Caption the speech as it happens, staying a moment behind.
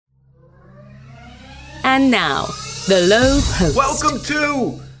And now, The Low Post. Welcome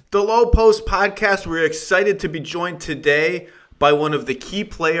to The Low Post podcast. We're excited to be joined today by one of the key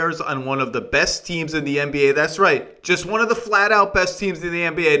players on one of the best teams in the NBA. That's right, just one of the flat-out best teams in the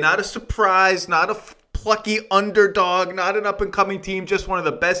NBA. Not a surprise, not a plucky underdog, not an up-and-coming team, just one of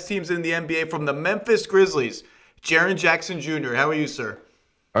the best teams in the NBA from the Memphis Grizzlies. Jaren Jackson Jr., how are you, sir?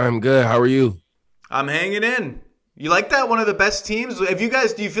 I'm good. How are you? I'm hanging in. You like that? One of the best teams? Do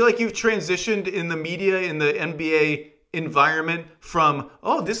you feel like you've transitioned in the media, in the NBA environment from,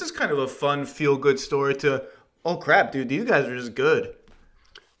 oh, this is kind of a fun, feel-good story to, oh, crap, dude, these guys are just good?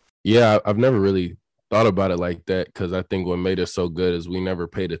 Yeah, I've never really thought about it like that because I think what made us so good is we never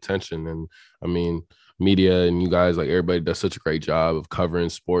paid attention. And, I mean, media and you guys, like, everybody does such a great job of covering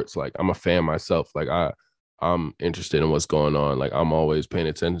sports. Like, I'm a fan myself. Like, I'm interested in what's going on. Like, I'm always paying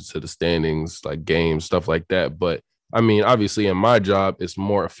attention to the standings, like games, stuff like that. But I mean, obviously in my job, it's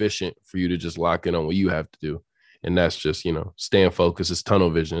more efficient for you to just lock in on what you have to do. And that's just, staying focused. It's tunnel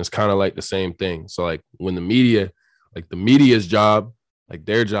vision. It's kind of like the same thing. So like when the media's job, like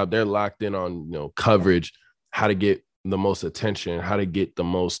their job, they're locked in on, coverage, how to get the most attention, how to get the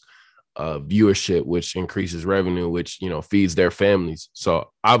most viewership, which increases revenue, which, feeds their families. So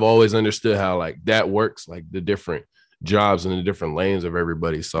I've always understood how like that works, like the different jobs and the different lanes of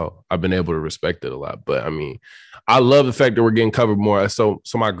everybody. So I've been able to respect it a lot. But I mean, I love the fact that we're getting covered more. So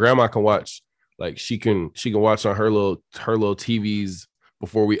my grandma can watch, like she can watch on her little TVs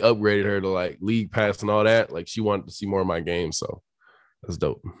before we upgraded her to like League Pass and all that. Like she wanted to see more of my games. So that's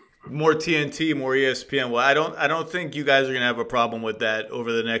dope. More TNT, more ESPN. Well, I don't think you guys are gonna have a problem with that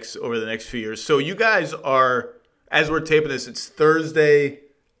over the next few years. So you guys are, as we're taping this, it's Thursday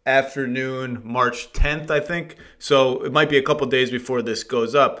afternoon, March 10th, I think. So it might be a couple days before this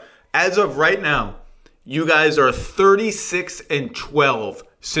goes up. As of right now, you guys are 36-12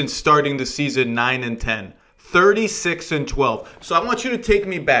 since starting the season 9-10. 36-12. So I want you to take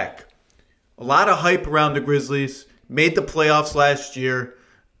me back. A lot of hype around the Grizzlies. Made the playoffs last year.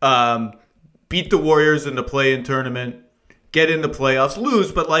 Beat the Warriors in the play-in tournament. Get in the playoffs.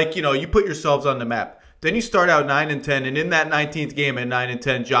 Lose, but you put yourselves on the map. Then you start out 9-10, and in that 19th game at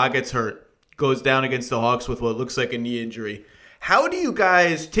 9-10, Ja gets hurt. Goes down against the Hawks with what looks like a knee injury. How do you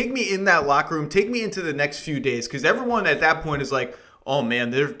guys take me in that locker room? Take me into the next few days, because everyone at that point is like, oh man,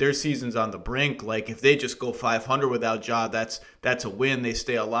 their season's on the brink. Like if they just go 500 without Ja, that's a win. They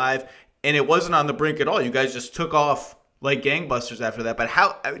stay alive, and it wasn't on the brink at all. You guys just took off like gangbusters after that. But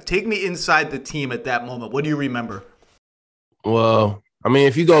take me inside the team at that moment. What do you remember? Well, I mean,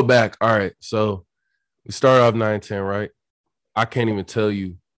 if you go back, all right, so we started off 9-10, right? I can't even tell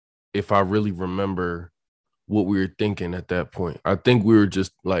you if I really remember what we were thinking at that point. I think we were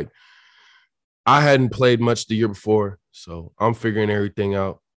just like, I hadn't played much the year before, so I'm figuring everything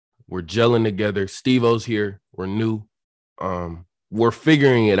out. We're gelling together. Steve-O's here. We're new. We're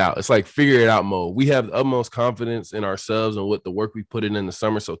figuring it out. It's like figure it out mode. We have the utmost confidence in ourselves and what the work we put in the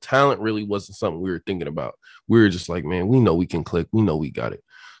summer. So talent really wasn't something we were thinking about. We were just like, man, we know we can click. We know we got it.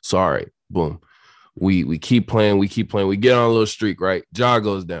 So, all right, boom. We keep playing. We get on a little streak, right? Ja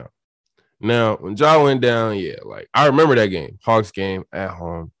goes down. Now, when Ja went down, yeah, like I remember that game. Hawks game at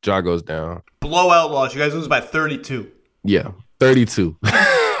home. Ja goes down. Blowout loss. You guys lose by 32. Yeah, 32.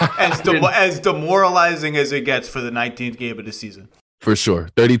 As demoralizing as it gets for the 19th game of the season. For sure.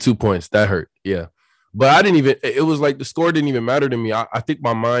 32 points. That hurt. Yeah. But it was like the score didn't even matter to me. I think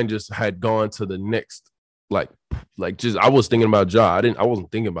my mind just had gone to the next, I was thinking about Ja. I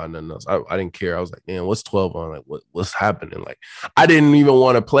wasn't thinking about nothing else. I didn't care. I was like, man, what's 12 on? Like, what's happening? Like, I didn't even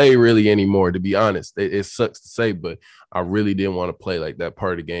want to play really anymore, to be honest. It sucks to say, but I really didn't want to play. Like that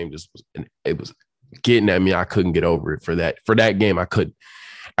part of the game it was getting at me. I couldn't get over it for that game. I couldn't.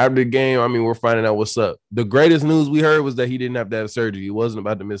 After the game, I mean, we're finding out what's up. The greatest news we heard was that he didn't have to have surgery. He wasn't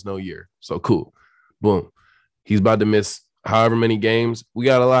about to miss no year. So cool. Boom. He's about to miss however many games. We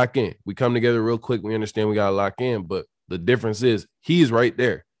got to lock in. We come together real quick. We understand we got to lock in. But the difference is he's right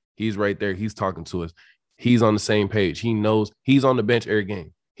there. He's right there. He's talking to us. He's on the same page. He knows he's on the bench every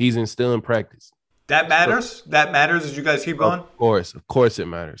game. He's in practice. That matters? That matters as you guys keep going? Of course it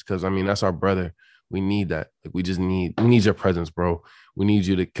matters. Because, I mean, that's our brother. We need that. Like we need your presence, bro. We need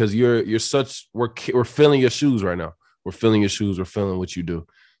you to, because we're filling your shoes right now. We're filling your shoes. We're filling what you do.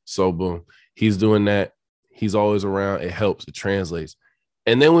 So boom, he's doing that. He's always around. It helps. It translates.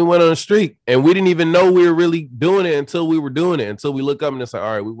 And then we went on a streak, and we didn't even know we were really doing it until we were doing it. Until we look up and it's like,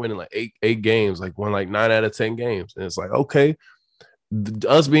 all right, we winning like eight games, like won like 9 out of 10 games, and it's like, okay,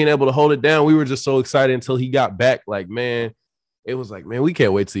 us being able to hold it down, we were just so excited until he got back. Like, man, it was like, man, we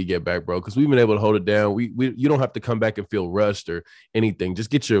can't wait till you get back, bro, because we've been able to hold it down. You don't have to come back and feel rushed or anything. Just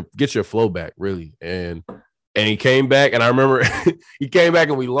get your flow back, really. And he came back, and I remember he came back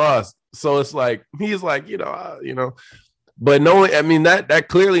and we lost. So it's like he's like, but no one. I mean, that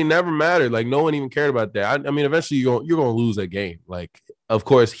clearly never mattered. Like no one even cared about that. I mean, eventually you're gonna lose that game. Like, of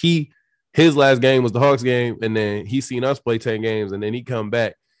course, his last game was the Hawks game, and then he seen us play 10 games, and then he come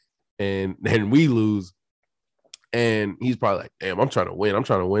back, and then we lose. And he's probably like, damn, I'm trying to win. I'm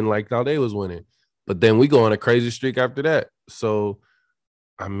trying to win like Day was winning. But then we go on a crazy streak after that. So,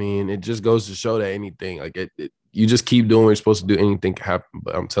 I mean, it just goes to show that anything, like you just keep doing what you're supposed to do, anything can happen.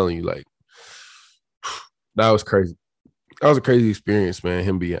 But I'm telling you, like, that was crazy. That was a crazy experience, man,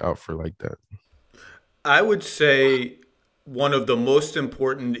 him being out for like that. I would say one of the most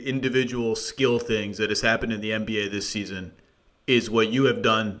important individual skill things that has happened in the NBA this season is what you have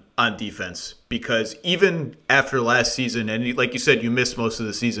done on defense. Because even after last season, and like you said, you missed most of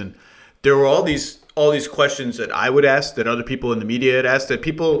the season, there were all these questions that I would ask, that other people in the media had asked, that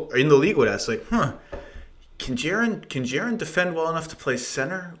people in the league would ask, like, can Jaren defend well enough to play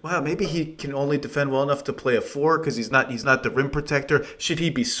center? Wow, maybe he can only defend well enough to play a 4 because he's not the rim protector. Should he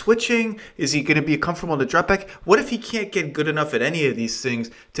be switching? Is he going to be comfortable in the drop back? What if he can't get good enough at any of these things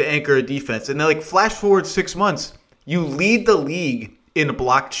to anchor a defense? And then, like, flash forward 6 months, you lead the league in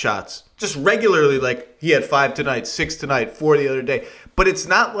blocked shots just regularly. Like, he had 5 tonight, 6 tonight, 4 the other day. But it's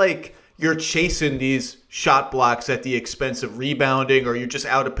not like you're chasing these shot blocks at the expense of rebounding, or you're just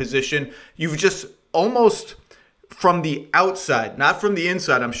out of position. You've just almost from the outside, not from the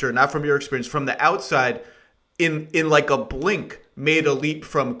inside, I'm sure, not from your experience, from the outside, in like a blink, made a leap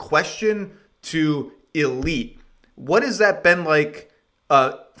from question to elite. What has that been like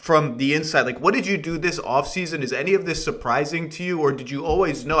from the inside? Like, what did you do this offseason? Is any of this surprising to you, or did you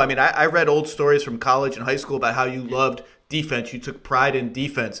always know? I mean, I read old stories from college and high school about how you loved defense. You took pride in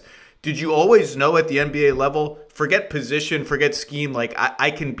defense. Did you always know at the NBA level, forget position, forget scheme, like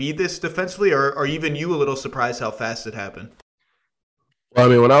I can be this defensively, or even you a little surprised how fast it happened? Well, I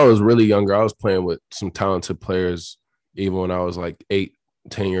mean, when I was really younger, I was playing with some talented players, even when I was like 8,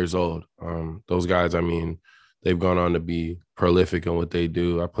 10 years old. Those guys, I mean, they've gone on to be prolific in what they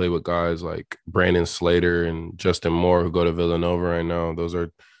do. I play with guys like Brandon Slater and Justin Moore, who go to Villanova right now. Those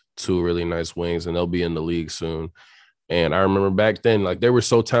are 2 really nice wings, and they'll be in the league soon. And I remember back then, like, they were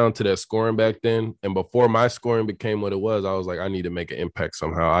so talented at scoring back then. And before my scoring became what it was, I was like, I need to make an impact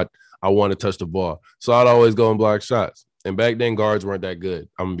somehow. I want to touch the ball. So I'd always go and block shots. And back then, guards weren't that good.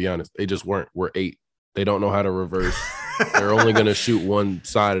 I'm going to be honest. They just weren't. We're 8. They don't know how to reverse. They're only going to shoot one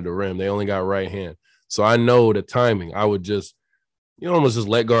side of the rim. They only got right hand. So I know the timing. I would just, almost just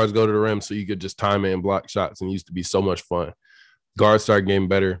let guards go to the rim so you could just time it and block shots. And it used to be so much fun. Guards started getting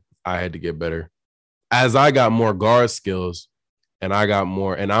better. I had to get better. As I got more guard skills and I got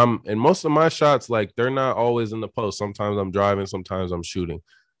more, and most of my shots, like, they're not always in the post. Sometimes I'm driving, sometimes I'm shooting.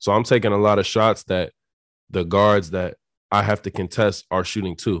 So I'm taking a lot of shots that the guards that I have to contest are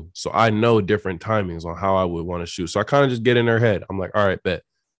shooting too. So I know different timings on how I would want to shoot. So I kind of just get in their head. I'm like, all right, bet.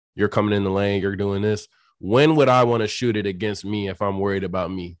 You're coming in the lane. You're doing this. When would I want to shoot it against me if I'm worried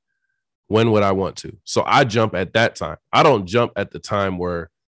about me? When would I want to? So I jump at that time. I don't jump at the time where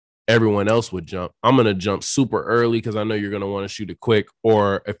everyone else would jump. I'm going to jump super early because I know you're going to want to shoot it quick.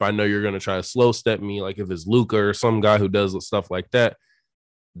 Or if I know you're going to try to slow step me, like if it's Luka or some guy who does stuff like that,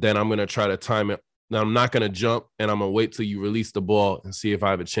 then I'm going to try to time it. Now, I'm not going to jump, and I'm going to wait till you release the ball and see if I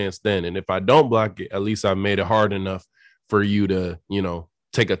have a chance then. And if I don't block it, at least I made it hard enough for you to,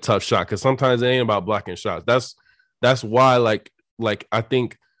 take a tough shot. Because sometimes it ain't about blocking shots. That's why, like I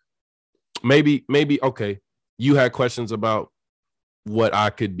think maybe, okay, you had questions about what I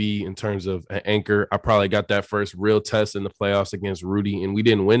could be in terms of an anchor. I probably got that first real test in the playoffs against Rudy, and we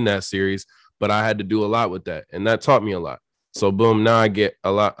didn't win that series, but I had to do a lot with that, and that taught me a lot. So boom, now I get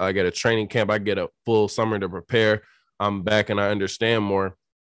a lot. I get a training camp. I get a full summer to prepare. I'm back and I understand more.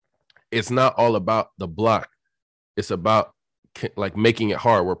 It's not all about the block. It's about like making it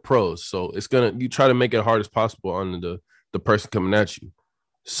hard. We're pros. So you try to make it hard as possible on the person coming at you.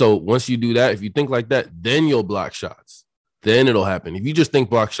 So once you do that, if you think like that, then you'll block shots. Then it'll happen. If you just think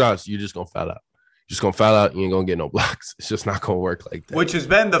block shots, you're just going to foul out. You're just going to foul out. You ain't going to get no blocks. It's just not going to work like that. Which has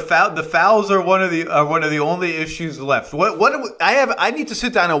been the fouls are one of the only issues left. I need to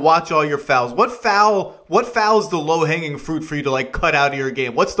sit down and watch all your fouls. What foul's the low-hanging fruit for you to like cut out of your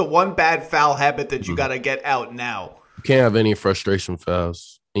game? What's the one bad foul habit that you got to get out now? You can't have any frustration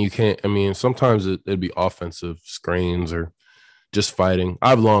fouls. And you can't, sometimes it'd be offensive screens or just fighting. I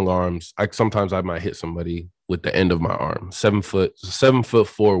have long arms. Sometimes I might hit somebody with the end of my arm. 7'4"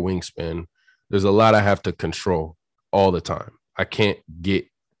 wingspan. There's a lot I have to control all the time.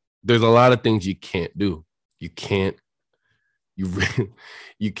 there's a lot of things you can't do. You can't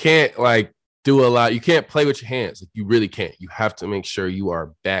like do a lot. You can't play with your hands. Like, you really can't. You have to make sure you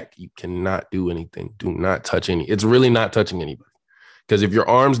are back. You cannot do anything. Do not touch it's really not touching anybody. Because if your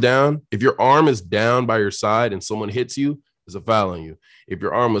arm is down by your side and someone hits you, it's a foul on you. If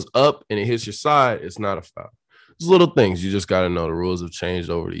your arm was up and it hits your side, it's not a foul. It's little things. You just got to know. The rules have changed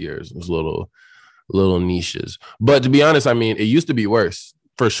over the years. There's little niches. But to be honest, I mean, it used to be worse.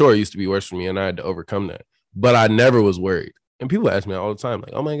 For sure, it used to be worse for me, and I had to overcome that. But I never was worried. And people ask me all the time,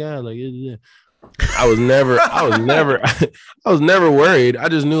 like, "Oh my God, like, yeah." I was never worried. I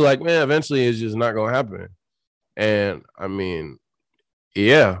just knew, like, man, eventually it's just not gonna happen. And I mean,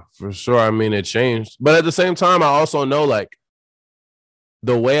 yeah, for sure. I mean, it changed. But at the same time, I also know, like,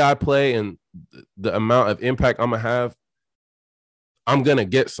 the way I play and the amount of impact I'm gonna have, I'm gonna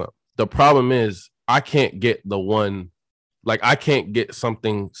get some. The problem is I can't get the one, like, I can't get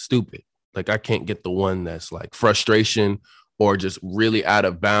something stupid. Like, I can't get the one that's like frustration or just really out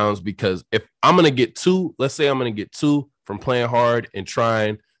of bounds, because if I'm going to get two, let's say I'm going to get two from playing hard and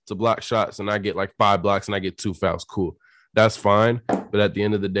trying to block shots, and I get like 5 blocks and I get 2 fouls, cool. That's fine. But at the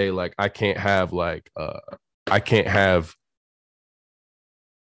end of the day, like, I can't have like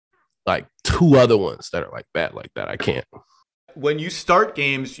 2 other ones that are like bad like that. I can't. When you start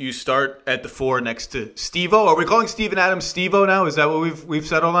games, you start at the 4 next to Steve-O. Are we calling Steven Adams Steve-O now? Is that what we've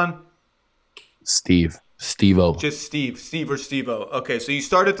settled on? Steve-O. Just Steve or Steve-O. Okay, so you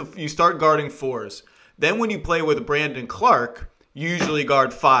start guarding 4s. Then when you play with Brandon Clark, you usually guard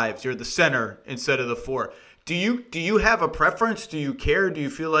 5s. You're the center instead of the 4. Do you have a preference? Do you care? Do you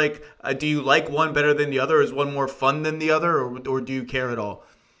feel like do you like one better than the other? Is one more fun than the other, or do you care at all?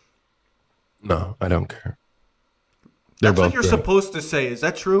 No, I don't care. That's what you're supposed to say. Is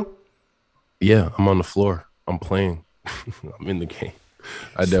that true? Yeah, I'm on the floor. I'm playing. I'm in the game.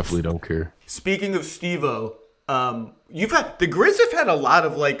 I definitely don't care. Speaking of Steve-O, the Grizz have had a lot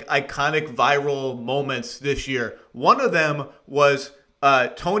of like iconic viral moments this year. One of them was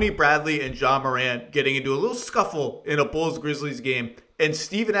Tony Bradley and John Morant getting into a little scuffle in a Bulls-Grizzlies game, and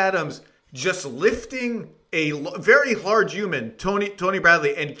Steven Adams just lifting a very large human, Tony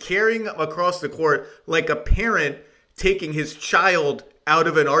Bradley, and carrying him across the court like a parent taking his child out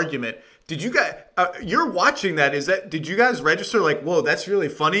of an argument. Did you guys? You're watching that. Did you guys register like, whoa, that's really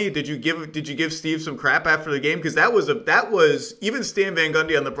funny? Did you give Steve some crap after the game? Because that was even Stan Van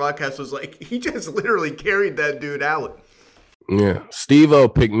Gundy on the broadcast was like, he just literally carried that dude out. Yeah, Steve-O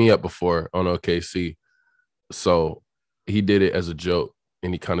picked me up before on OKC, so he did it as a joke,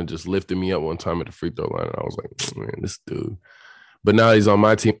 and he kind of just lifted me up one time at the free throw line, and I was like, man, this dude. But now he's on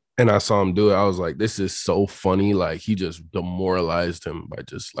my team, and I saw him do it. I was like, this is so funny. Like, he just demoralized him by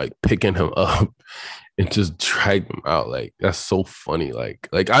just like picking him up and just dragged him out. Like, that's so funny. Like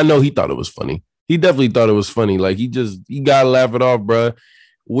I know he thought it was funny. He definitely thought it was funny. Like, you gotta laugh it off, bro.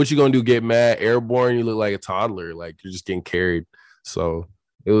 What you gonna do? Get mad? Airborne? You look like a toddler. Like, you're just getting carried. So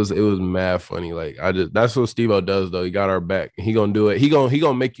it was mad funny. Like, that's what Steve-O does though. He got our back. He gonna do it. He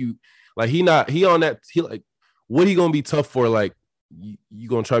gonna make you like he on that. He like, what he gonna be tough for? Like, you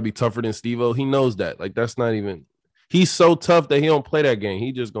gonna try to be tougher than Steve-O? He knows that. Like, that's not even. He's so tough that he don't play that game.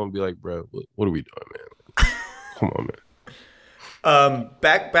 He just gonna be like, bro, what are we doing, man? Come on, man.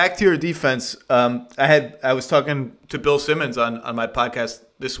 Back to your defense. I was talking to Bill Simmons on my podcast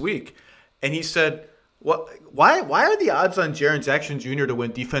this week, and he said, why are the odds on Jaren Jackson Jr. to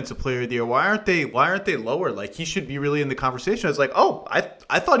win Defensive Player of the Year? Why aren't they lower? Like, he should be really in the conversation. I was like, oh,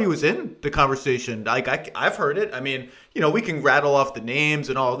 I thought he was in the conversation. Like, I've heard it. I mean, we can rattle off the names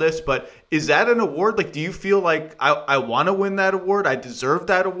and all this, but is that an award? Like, do you feel like I want to win that award? I deserve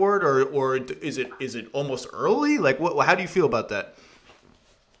that award, or is it almost early? Like, how do you feel about that?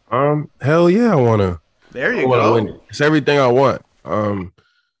 Hell yeah, I wanna. There you go. Win. It's everything I want.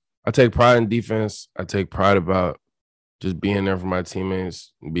 I take pride in defense. I take pride about just being there for my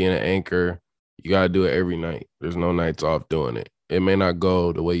teammates, being an anchor. You got to do it every night. There's no nights off doing it. It may not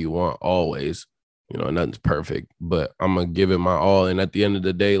go the way you want always. Nothing's perfect, but I'm going to give it my all. And at the end of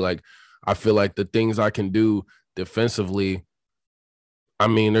the day, like, I feel like the things I can do defensively, I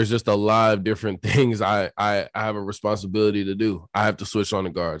mean, there's just a lot of different things I have a responsibility to do. I have to switch on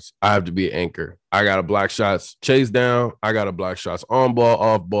the guards. I have to be an anchor. I got to block shots, chase down. I got to block shots on ball,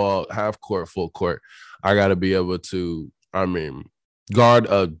 off ball, half court, full court. I got to be able to, guard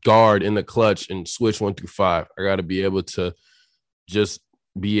a guard in the clutch and switch 1 through 5. I got to be able to just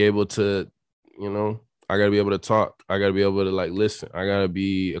be able to, I got to be able to talk. I got to be able to, like, listen. I got to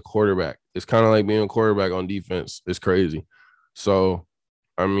be a quarterback. It's kind of like being a quarterback on defense. It's crazy. So,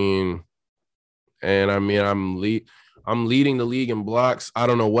 I'm I'm leading the league in blocks. I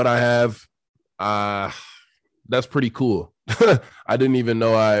don't know what I have. That's pretty cool. I didn't even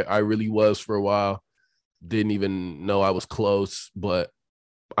know I really was for a while. Didn't even know I was close, but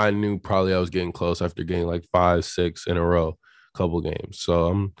I knew probably I was getting close after getting like 5, 6 in a row, couple games.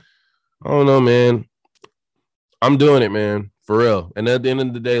 So I don't know, man. I'm doing it, man, for real. And at the end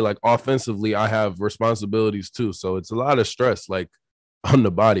of the day, like offensively, I have responsibilities too. So it's a lot of stress, like on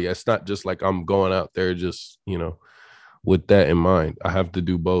the body. It's not just like I'm going out there just, with that in mind. I have to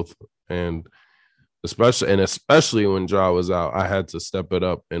do both. And especially when Ja was out, I had to step it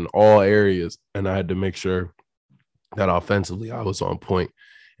up in all areas. And I had to make sure that offensively I was on point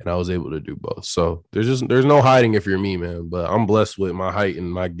and I was able to do both. So there's no hiding if you're me, man. But I'm blessed with my height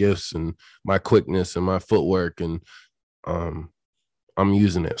and my gifts and my quickness and my footwork, and I'm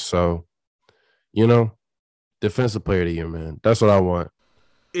using it. So, defensive player of the year, man. That's what I want.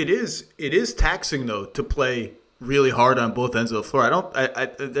 It is taxing though to play really hard on both ends of the floor.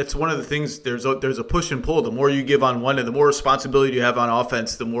 That's one of the things. There's a push and pull. The more you give on one and the more responsibility you have on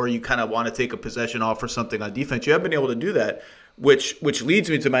offense, the more you kind of want to take a possession off or something on defense. You haven't been able to do that, which leads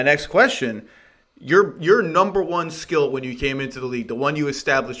me to my next question. Your number one skill when you came into the league, the one you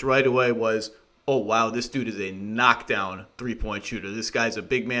established right away was, oh wow, this dude is a knockdown 3-point shooter. This guy's a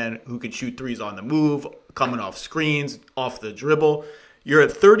big man who can shoot threes on the move, coming off screens, off the dribble. You're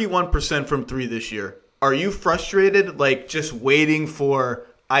at 31% from three this year. Are you frustrated, like just waiting for,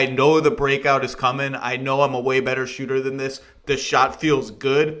 I know the breakout is coming, I know I'm a way better shooter than this, the shot feels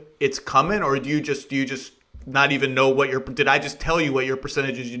good, it's coming, or do you just not even know did I just tell you what your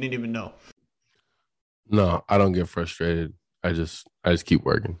percentage is you didn't even know? No, I don't get frustrated. I just keep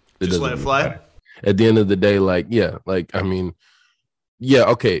working. Just let it fly? At the end of the day,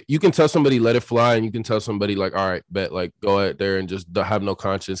 okay, you can tell somebody let it fly, and you can tell somebody like, all right, bet, like go out there and just have no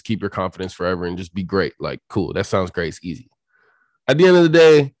conscience, keep your confidence forever, and just be great. Like, cool, that sounds great. It's easy. At the end of the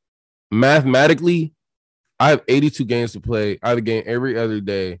day, mathematically, I have 82 games to play. I have a game every other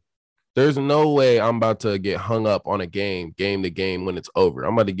day. There's no way I'm about to get hung up on a game to game when it's over.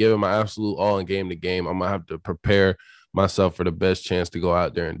 I'm about to give it my absolute all in game to game. I'm going to have to prepare myself for the best chance to go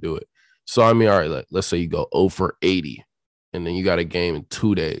out there and do it. So, all right, let's say you go 0 for 80, and then you got a game in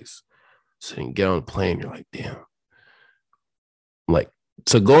 2 days. So you get on the plane, you're like, damn. Like,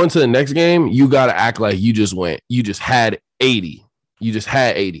 to go into the next game, you got to act like you just had 80. You just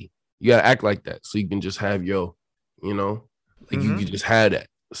had 80. You got to act like that so you can just have you just had that.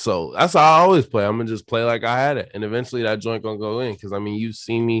 So that's how I always play. I'm going to just play like I had it. And eventually that joint going to go in because, you've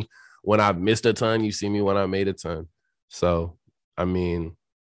seen me when I've missed a ton. You've seen me when I made a ton. So,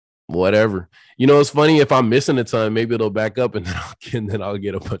 whatever. It's funny, if I'm missing a ton, maybe it'll back up and then I'll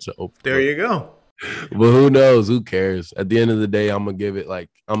get a bunch of open. There you go. But who knows? Who cares? At the end of the day, I'm going to give it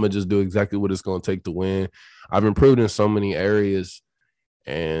I'm going to just do exactly what it's going to take to win. I've improved in so many areas,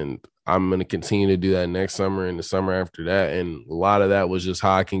 and I'm going to continue to do that next summer and the summer after that. And a lot of that was just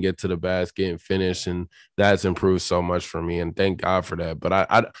how I can get to the basket and finish. And that's improved so much for me. And thank God for that.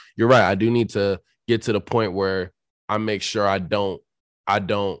 But you're right. I do need to get to the point where I make sure I don't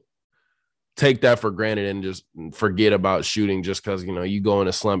take that for granted and just forget about shooting just because, you go in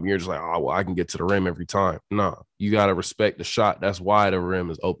a slump and you're just like, oh, well, I can get to the rim every time. No, you got to respect the shot. That's why the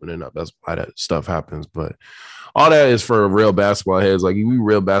rim is opening up. That's why that stuff happens. But all that is for real basketball heads. Like, if you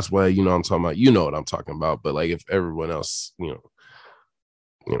real basketball head, what I'm talking about. You know what I'm talking about. But, like, if everyone else,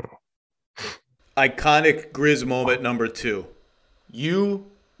 Iconic Grizz moment number 2. You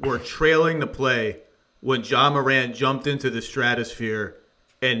were trailing the play when Ja Morant jumped into the stratosphere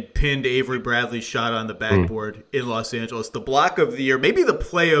and pinned Avery Bradley's shot on the backboard in Los Angeles. The block of the year, maybe the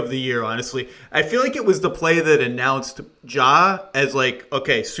play of the year, honestly. I feel like it was the play that announced Ja as like,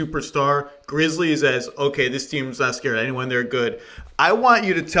 okay, superstar. Grizzlies as, okay, this team's not scared of anyone. They're good. I want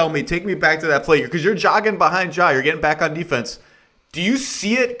you to take me back to that play because you're jogging behind Ja. You're getting back on defense. Do you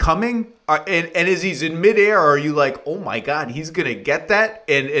see it coming? And as he's in midair, are you like, oh my God, he's gonna get that?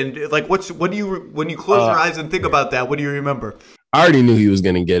 And like, when you close your eyes and think about that, what do you remember? I already knew he was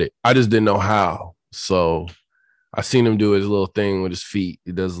gonna get it. I just didn't know how. So I seen him do his little thing with his feet.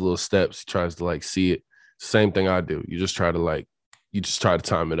 He does little steps. He tries to see it. Same thing I do. You just try to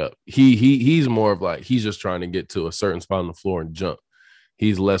time it up. He's more of he's just trying to get to a certain spot on the floor and jump.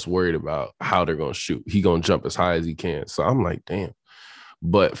 He's less worried about how they're gonna shoot. He gonna jump as high as he can. So I'm like, damn.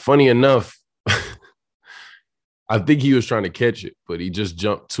 But funny enough, I think he was trying to catch it, but he just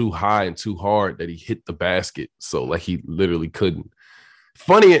jumped too high and too hard that he hit the basket. So he literally couldn't.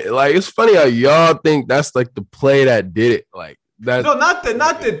 Funny, it's funny how y'all think that's the play that did it. That's No, not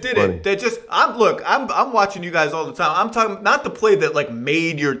that did funny. it. That just I'm watching you guys all the time. I'm talking not the play that like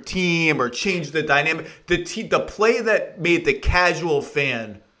made your team or changed the dynamic. The play that made the casual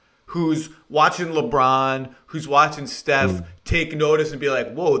fan who's watching LeBron, who's watching Steph take notice and be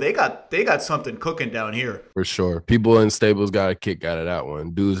like, "Whoa, they got something cooking down here." For sure. People in Staples got a kick out of that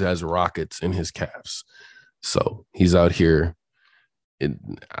one. Dude has rockets in his calves. So he's out here.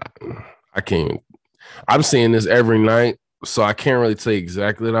 I can't. I'm seeing this every night, so I can't really tell you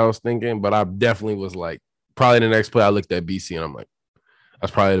exactly what I was thinking, but I definitely was like, probably the next play I looked at BC and I'm like,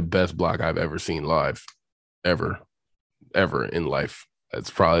 that's probably the best block I've ever seen live, ever in life. That's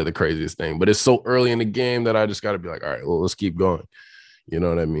probably the craziest thing. But it's so early in the game that I just got to be like, all right, well, let's keep going. You know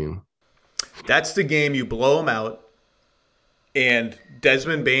what I mean? That's the game you blow them out, and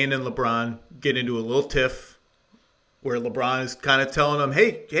Desmond Bane and LeBron get into a little tiff where LeBron is kind of telling them,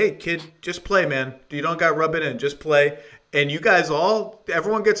 hey, kid, just play, man. You don't got to rub it in. Just play. And you guys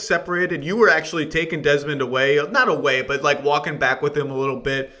everyone gets separated. You were actually taking Desmond away. Not away, but like walking back with him a little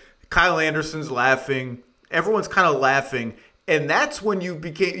bit. Kyle Anderson's laughing. Everyone's kind of laughing. And that's when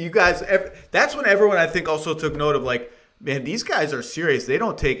that's when everyone, I think, also took note of like, man, these guys are serious. They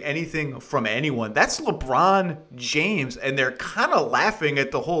don't take anything from anyone. That's LeBron James. And they're kind of laughing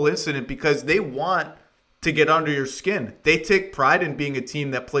at the whole incident because they want to get under your skin. They take pride in being a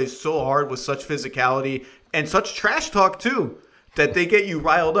team that plays so hard with such physicality and such trash talk too, that they get you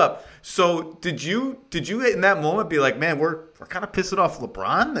riled up. So did you in that moment be like, man, we're kind of pissing off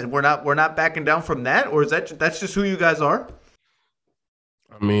LeBron and we're not backing down from that? Or is that's just who you guys are?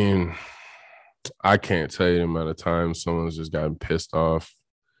 I mean, I can't tell you the amount of times someone's just gotten pissed off.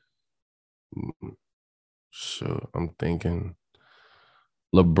 So I'm thinking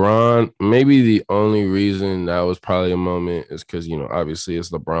LeBron, maybe the only reason that was probably a moment is because, obviously it's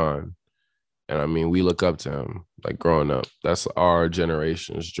LeBron. And I mean, we look up to him like growing up. That's our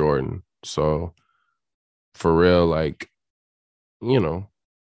generation's Jordan. So for real, like, I don't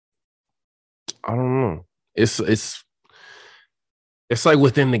know. It's like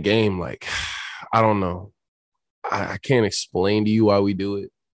within the game, like, I don't know. I can't explain to you why we do it.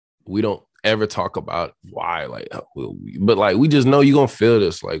 We don't ever talk about why, like, but like, we just know you're going to feel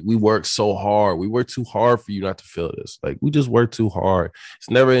this. Like, we work so hard. We work too hard for you not to feel this. Like, we just work too hard. It's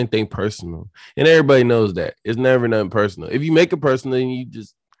never anything personal. And everybody knows that. It's never nothing personal. If you make it personal, then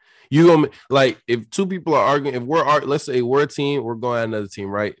you gonna, like, if two people are arguing, let's say we're a team, we're going at another team,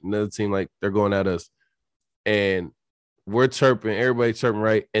 right? Another team, like, they're going at us. And we're chirping, everybody chirping,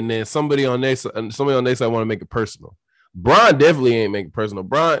 right? And then somebody on their side want to make it personal. Bron definitely ain't making it personal.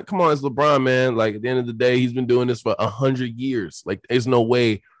 Bron, come on, it's LeBron, man. Like, at the end of the day, he's been doing this for 100 years. Like, there's no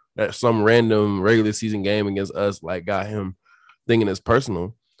way that some random regular season game against us, like, got him thinking it's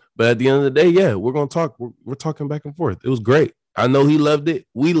personal. But at the end of the day, yeah, we're going to talk. We're talking back and forth. It was great. I know he loved it.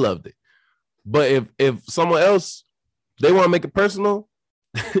 We loved it. But if someone else, they want to make it personal,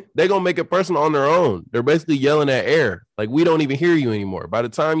 they're going to make it personal on their own. They're basically yelling at air. Like, we don't even hear you anymore. By the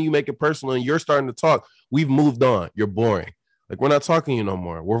time you make it personal and you're starting to talk, we've moved on. You're boring. Like, we're not talking to you no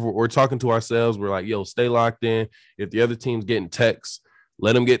more. We're talking to ourselves. We're like, yo, stay locked in. If the other team's getting texts,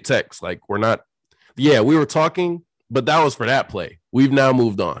 let them get texts. Like, we're not. Yeah, we were talking, but that was for that play. We've now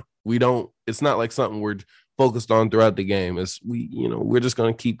moved on. It's not like something we're focused on throughout the game. We're just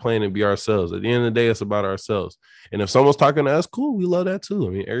going to keep playing and be ourselves. At the end of the day, it's about ourselves. And if someone's talking to us, cool, we love that too. I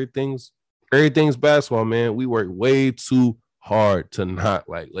mean, everything's basketball, man. We work way too hard to not,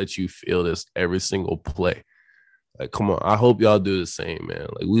 like, let you feel this every single play. Like, come on. I hope y'all do the same, man.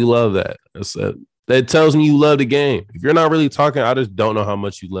 Like, we love that. That tells me you love the game. If you're not really talking, I just don't know how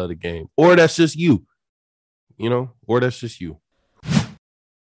much you love the game. Or that's just you. Or that's just you.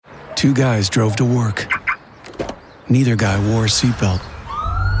 Two guys drove to work. Neither guy wore a seatbelt.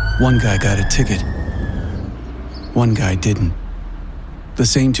 One guy got a ticket. One guy didn't. The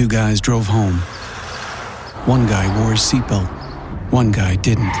same two guys drove home. One guy wore a seatbelt. One guy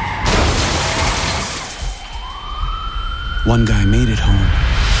didn't. One guy made it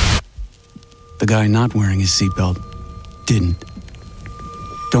home. The guy not wearing his seatbelt didn't.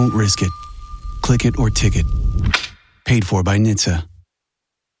 Don't risk it. Click it or ticket. Paid for by NHTSA.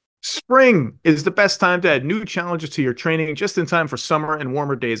 Spring is the best time to add new challenges to your training just in time for summer and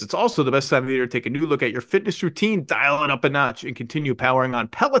warmer days. It's also the best time of the year to take a new look at your fitness routine, dial it up a notch, and continue powering on.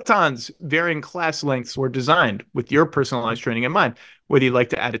 Peloton's varying class lengths were designed with your personalized training in mind. Whether you'd like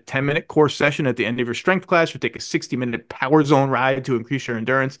to add a 10-minute core session at the end of your strength class or take a 60-minute power zone ride to increase your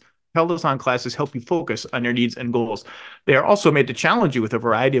endurance, Peloton classes help you focus on your needs and goals. They are also made to challenge you with a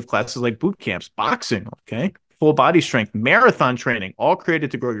variety of classes like boot camps, boxing, full body strength, marathon training, all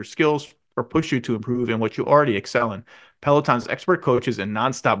created to grow your skills, or push you to improve in what you already excel in. Peloton's expert coaches and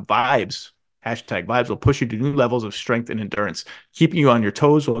nonstop vibes, #vibes, will push you to new levels of strength and endurance, keeping you on your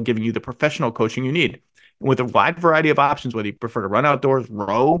toes while giving you the professional coaching you need. And with a wide variety of options, whether you prefer to run outdoors,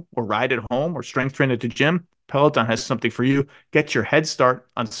 row, or ride at home, or strength train at the gym, Peloton has something for you. Get your head start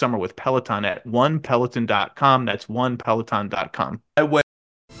on summer with Peloton at onepeloton.com. That's onepeloton.com.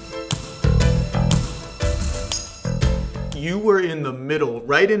 You were in the middle,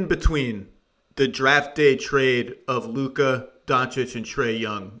 right in between the draft day trade of Luka Doncic and Trae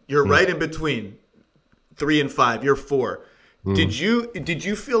Young. You're right in between 3 and 5. You're 4. Did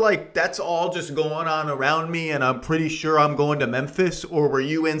you feel like that's all just going on around me and I'm pretty sure I'm going to Memphis? Or were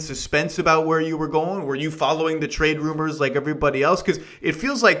you in suspense about where you were going? Were you following the trade rumors like everybody else? Because it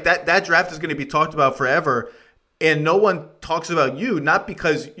feels like that draft is going to be talked about forever. And no one talks about you, not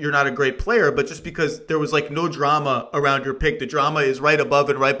because you're not a great player, but just because there was like no drama around your pick. The drama is right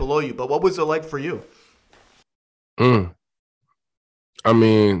above and right below you. But what was it like for you? I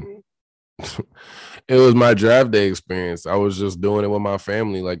mean, it was my draft day experience. I was just doing it with my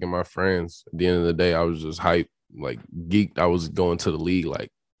family, like, and my friends. At the end of the day, I was just hyped, like, geeked. I was going to the league. Like,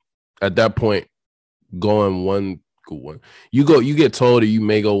 at that point, going one. You get told that you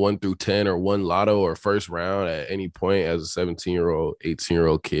may go 1 through 10 or one lotto or first round at any point as a 17-year-old,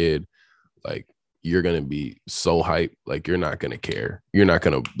 18-year-old kid. Like, you're going to be so hyped. Like, you're not going to care. You're not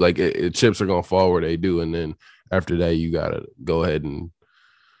going to, like, chips are going to fall where they do. And then after that, you got to go ahead and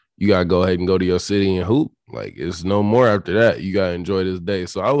go to your city and hoop. Like, it's no more after that. You got to enjoy this day.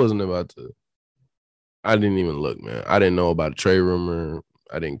 So I didn't even look, man. I didn't know about a trade rumor.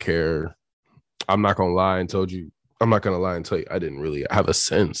 I didn't care. I'm not going to lie and tell you I didn't really have a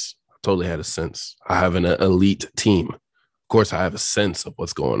sense. I totally had a sense. I have an elite team. Of course, I have a sense of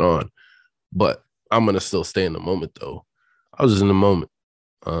what's going on, but I'm going to still stay in the moment, though. I was just in the moment.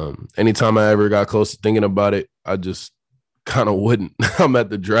 Anytime I ever got close to thinking about it, I just kind of wouldn't. I'm at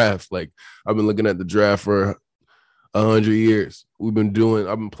the draft. Like, I've been looking at the draft for 100 years. I've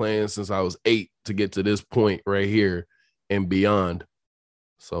been playing since I was 8 to get to this point right here and beyond.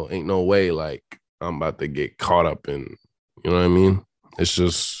 So ain't no way, like, I'm about to get caught up in, you know what I mean? It's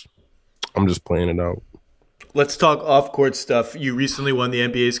just, I'm just playing it out. Let's talk off-court stuff. You recently won the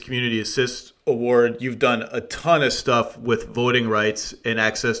NBA's Community Assist Award. You've done a ton of stuff with voting rights and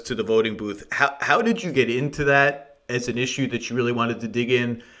access to the voting booth. How did you get into that as an issue that you really wanted to dig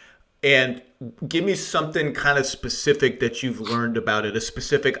in? And give me something kind of specific that you've learned about it, a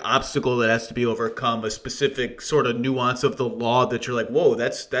specific obstacle that has to be overcome, a specific sort of nuance of the law that you're like, whoa,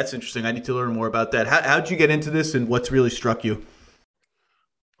 that's interesting. I need to learn more about that. How'd you get into this and what's really struck you?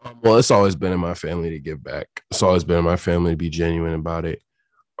 Well, it's always been in my family to give back. It's always been in my family to be genuine about it.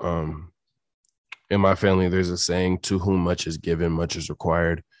 In my family, there's a saying, to whom much is given, much is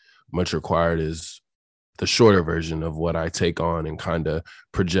required. Much required is the shorter version of what I take on and kind of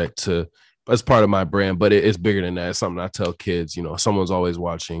project to as part of my brand, but it's bigger than that. It's something I tell kids, you know, someone's always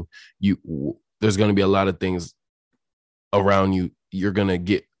watching you. There's going to be a lot of things around you. You're going to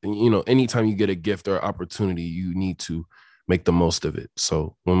get, you know, anytime you get a gift or opportunity, you need to make the most of it.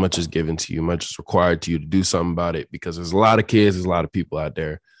 So when much is given to you, much is required to you to do something about it, because there's a lot of kids, there's a lot of people out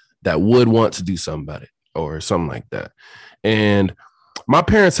there that would want to do something about it or something like that. And my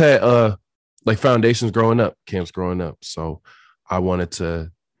parents had, like foundations growing up, camps growing up. So I wanted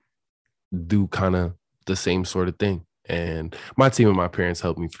to do kind of the same sort of thing. And my team and my parents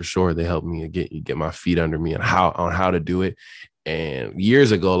helped me for sure. They helped me get my feet under me on how to do it. And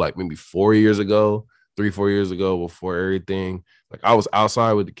years ago, like maybe 4 years ago, 3-4 years ago, before everything, like I was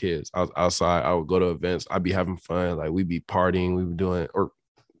outside with the kids. I was outside. I would go to events. I'd be having fun. Like we'd be partying. We were doing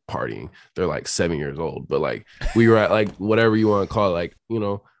partying. They're like 7 years old, but like we were at like whatever you want to call it. Like, you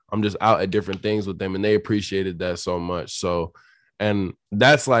know, I'm just out at different things with them, and they appreciated that so much. So, and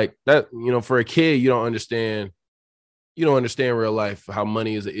that's like that, you know, for a kid, you don't understand real life, how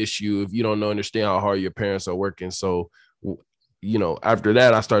money is an issue if you don't understand how hard your parents are working. So, you know, after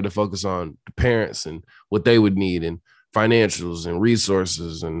that, I started to focus on the parents and what they would need and financials and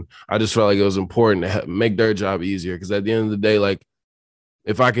resources. And I just felt like it was important to make their job easier. Because at the end of the day, like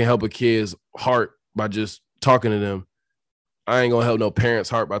if I can help a kid's heart by just talking to them, I ain't gonna help no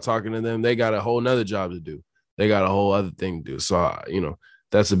parents' heart by talking to them. They got a whole nother job to do. They got a whole other thing to do. So, you know,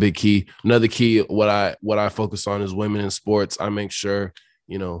 that's a big key. Another key, what I focus on is women in sports. I make sure,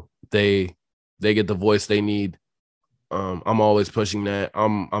 you know, they get the voice they need. I'm always pushing that.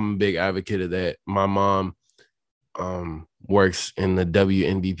 I'm a big advocate of that. My mom works in the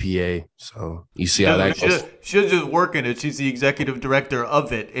WNBPA, so you see how that goes. She's just working it. She's the executive director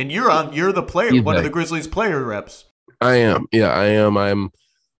of it, and you're the player, one of the Grizzlies player reps. I am. Yeah, I am.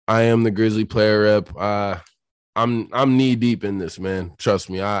 I am the Grizzly player rep. I'm knee deep in this, man. Trust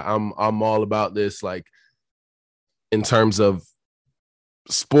me. I'm all about this, like in terms of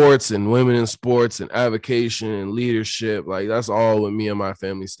sports and women in sports and advocacy and leadership. Like that's all what me and my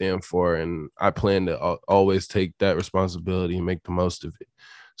family stand for, and I plan to always take that responsibility and make the most of it.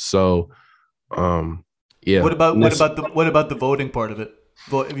 So, yeah. What about the voting part of it?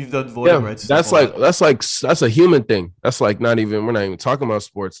 If you've done voting rights, that's a human thing. That's like we're not even talking about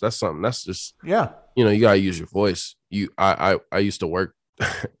sports. That's something that's just you gotta use your voice. I used to work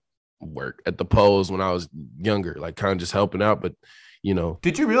at the polls when I was younger, like kind of just helping out, but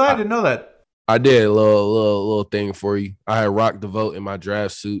did you realize? I didn't know that. I did a little thing for you. I had rocked the vote in my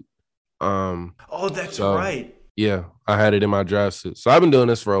draft suit. That's right. Yeah, I had it in my draft suit. So I've been doing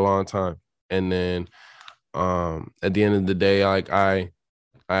this for a long time. And then at the end of the day, like I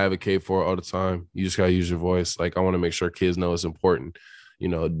advocate for it all the time. You just gotta use your voice. Like I want to make sure kids know it's important,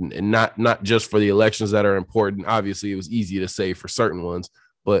 and not just for the elections that are important. Obviously, it was easy to say for certain ones,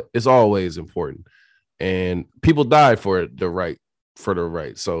 but it's always important. And people died for the right.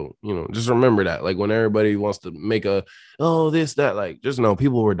 So, just remember that. Like when everybody wants to make this, that, like just know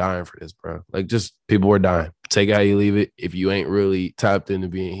people were dying for this, bro. Like just people were dying. Take it how you leave it. If you ain't really tapped into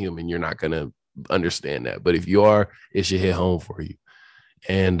being human, you're not gonna understand that. But if you are, it should hit home for you.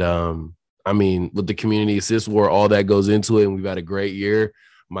 And I mean, with the community assist war, all that goes into it, and we've had a great year.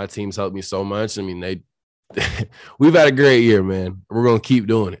 My team's helped me so much. I mean, we've had a great year, man. We're gonna keep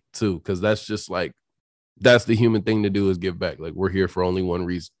doing it too, because that's just like that's the human thing to do, is give back. Like we're here for only one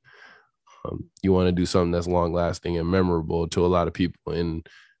reason. You want to do something that's long lasting and memorable to a lot of people, and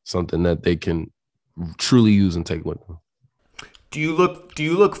something that they can truly use and take with them. Do you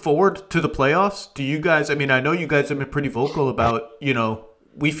look forward to the playoffs? Do you guys? I mean, I know you guys have been pretty vocal about,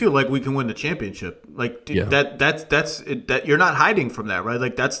 we feel like we can win the championship. Like that you're not hiding from that, right?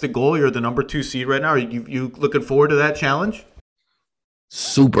 Like that's the goal. You're the number 2 seed right now. Are you looking forward to that challenge?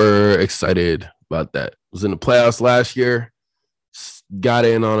 Super excited about that. Was in the playoffs last year, got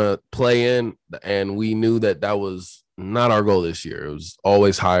in on a play-in, and we knew that was not our goal this year. It was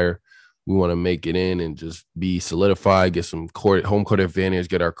always higher. We want to make it in and just be solidified, get some home court advantage,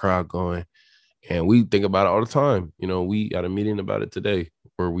 get our crowd going. And we think about it all the time. We had a meeting about it today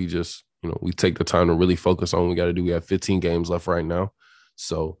where we just, we take the time to really focus on what we got to do. We have 15 games left right now.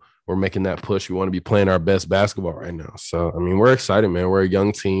 So we're making that push. We want to be playing our best basketball right now. So, I mean, we're excited, man. We're a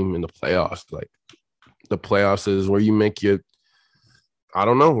young team in the playoffs. Like the playoffs is where you make your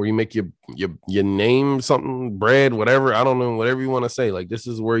name something, bread, whatever. I don't know, whatever you want to say. Like, this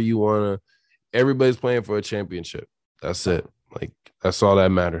is where you want to, everybody's playing for a championship. That's it. Like, that's all that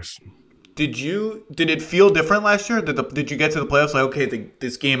matters. Did it feel different last year? Did you get to the playoffs like, okay,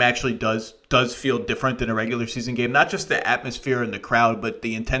 this game actually does feel different than a regular season game? Not just the atmosphere and the crowd, but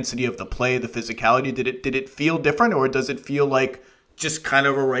the intensity of the play, the physicality. Did it feel different, or does it feel like just kind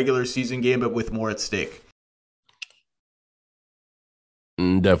of a regular season game, but with more at stake?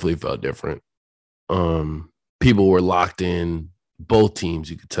 Definitely felt different. People were locked in. Both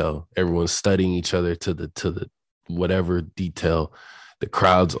teams, you could tell. Everyone's studying each other to the whatever detail. The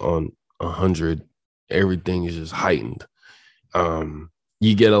crowd's on 100. Everything is just heightened.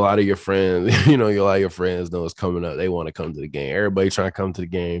 You get a lot of your friends. A lot of your friends know it's coming up. They want to come to the game. Everybody trying to come to the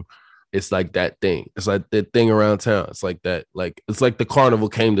game. It's like that thing. It's like that thing around town. It's like that. Like it's like the carnival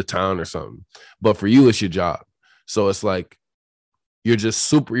came to town or something. But for you, it's your job. So it's like, you're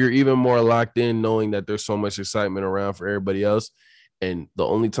even more locked in knowing that there's so much excitement around for everybody else. And the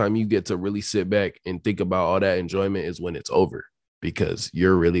only time you get to really sit back and think about all that enjoyment is when it's over, because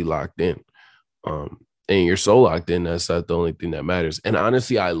you're really locked in. And you're so locked in, that's not the only thing that matters. And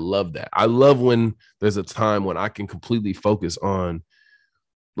honestly, I love that. I love when there's a time when I can completely focus on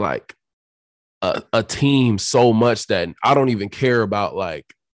like a team so much that I don't even care about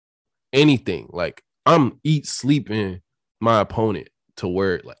like anything. Like I'm sleeping my opponent to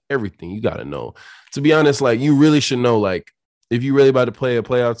where like everything you got to know. To be honest, like you really should know, like if you really about to play a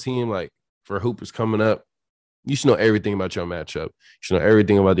playoff team, like for Hoopers coming up, you should know everything about your matchup. You should know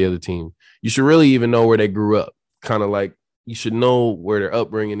everything about the other team. You should really even know where they grew up. Kind of like you should know where their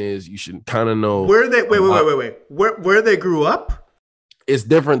upbringing is. You should kind of know where they wait. Where they grew up? It's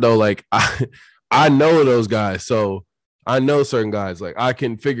different though. Like I know those guys, so I know certain guys. Like I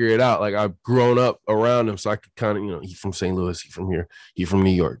can figure it out. Like I've grown up around him, so I could kind of, he's from St. Louis, he's from here, he's from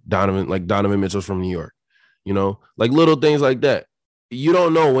New York. Donovan Mitchell's from New York. Like little things like that. You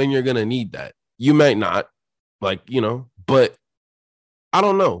don't know when you're gonna need that. You might not, but I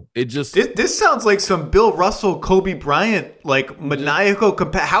don't know. It just this sounds like some Bill Russell, Kobe Bryant, like maniacal.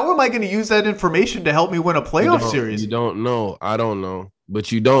 How am I going to use that information to help me win a playoff series? You don't know. I don't know.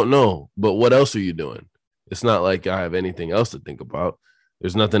 but you don't know. But what else are you doing? It's not like I have anything else to think about.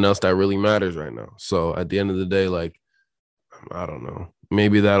 There's nothing else that really matters right now. So at the end of the day, like, I don't know.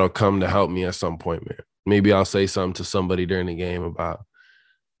 Maybe that'll come to help me at some point, man. Maybe I'll say something to somebody during the game about,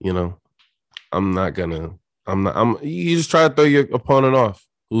 you know, you just try to throw your opponent off.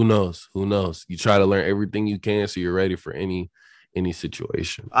 Who knows? You try to learn everything you can so you're ready for any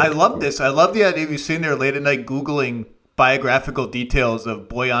situation. I love this. I love the idea of you sitting there late at night Googling biographical details of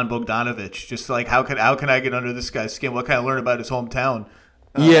Bojan Bogdanovic. Just like, how can I get under this guy's skin? What can I learn about his hometown?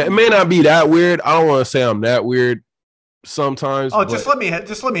 Yeah, it may not be that weird. I don't want to say I'm that weird sometimes. Oh, just let me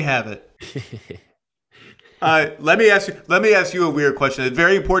have it. Let me ask you a weird question. A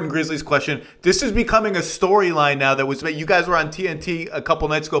very important Grizzlies question. This is becoming a storyline now. You guys were on TNT a couple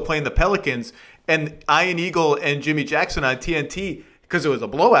nights ago playing the Pelicans, and Ian Eagle and Jimmy Jackson on TNT, because it was a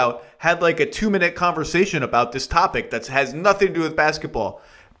blowout, had like a 2-minute conversation about this topic that has nothing to do with basketball.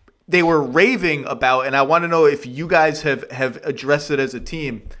 They were raving about, and I want to know if you guys have addressed it as a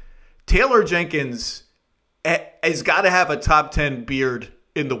team. Taylor Jenkins has got to have a top 10 beard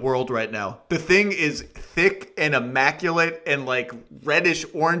in the world right now. The thing is thick and immaculate and like reddish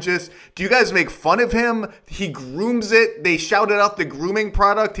oranges. Do you guys make fun of him? He grooms it. They shouted out the grooming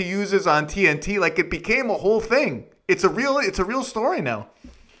product he uses on TNT. Like, it became a whole thing. It's a real story now.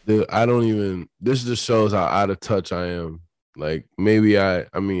 Dude, this just shows how out of touch I am. Like, maybe I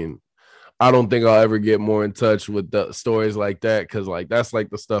don't think I'll ever get more in touch with the stories like that, because like that's like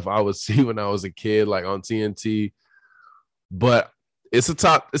the stuff I would see when I was a kid, like on TNT. But it's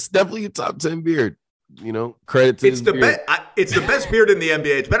definitely a top 10 beard. You know, credit to it's the best. It's the best beard in the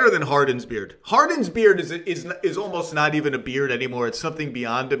NBA. It's better than Harden's beard. Harden's beard is almost not even a beard anymore. It's something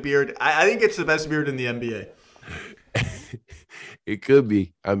beyond a beard. I think it's the best beard in the NBA. It could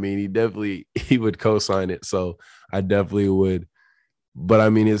be. I mean, he would co-sign it, so I definitely would. But I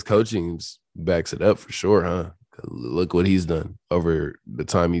mean, his coaching backs it up for sure, huh? Look what he's done over the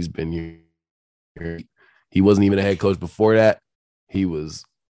time he's been here. He wasn't even a head coach before that. He was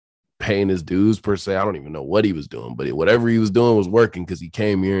paying his dues per se. I don't even know what he was doing, but whatever he was doing was working, because he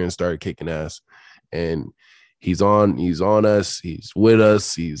came here and started kicking ass. And he's on us. He's with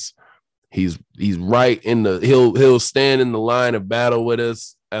us. He's right in he'll stand in the line of battle with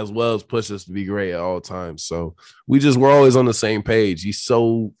us, as well as push us to be great at all times. So we're always on the same page. He's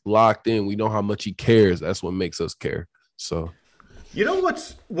so locked in. We know how much he cares. That's what makes us care. So, you know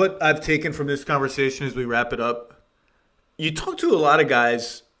what I've taken from this conversation as we wrap it up? You talk to a lot of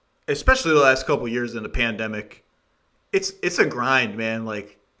guys, especially the last couple of years in the pandemic. It's a grind, man.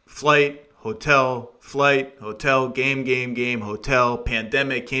 Like flight, hotel, game, hotel,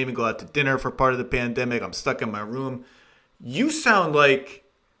 pandemic, can't even go out to dinner for part of the pandemic. I'm stuck in my room. You sound like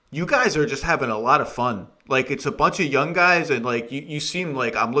you guys are just having a lot of fun. Like, it's a bunch of young guys, and like you seem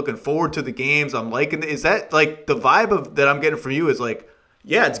like, I'm looking forward to the games. I'm liking it. Is that like the vibe that I'm getting from you? Is like,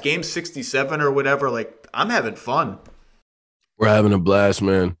 yeah, it's game 67 or whatever. Like, I'm having fun. We're having a blast,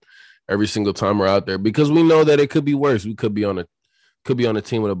 man. Every single time we're out there, because we know that it could be worse. We could be on a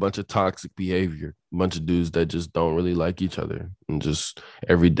team with a bunch of toxic behavior, a bunch of dudes that just don't really like each other, and just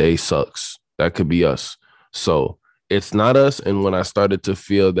every day sucks. That could be us. So it's not us. And when I started to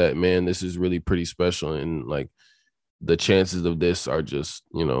feel that, man, this is really pretty special, and like the chances of this are just,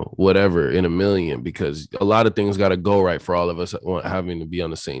 whatever in a million, because a lot of things got to go right for all of us having to be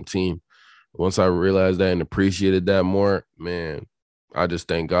on the same team. Once I realized that and appreciated that more, man, I just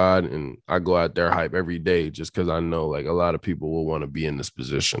thank God, and I go out there hype every day, just because I know like a lot of people will want to be in this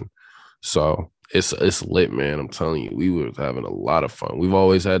position. So it's lit, man. I'm telling you, we were having a lot of fun. We've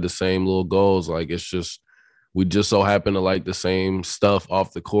always had the same little goals. Like, it's just, we just so happen to like the same stuff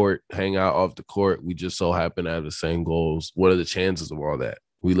off the court, hang out off the court. We just so happen to have the same goals. What are the chances of all that?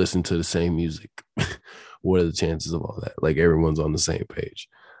 We listen to the same music. What are the chances of all that? Like, everyone's on the same page.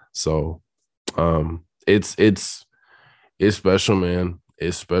 So it's special, man.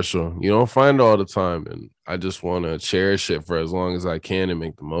 It's special. You don't find it all the time, and I just want to cherish it for as long as I can and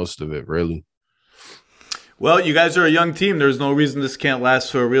make the most of it, really. Well, you guys are a young team. There's no reason this can't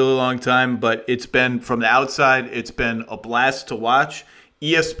last for a really long time, but it's been, from the outside, it's been a blast to watch.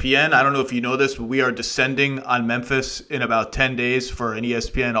 ESPN, I don't know if you know this, but we are descending on Memphis in about 10 days for an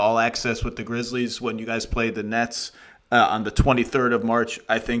ESPN All Access with the Grizzlies when you guys play the Nets on the 23rd of March,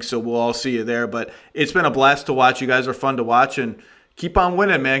 I think. So we'll all see you there. But it's been a blast to watch. You guys are fun to watch, and keep on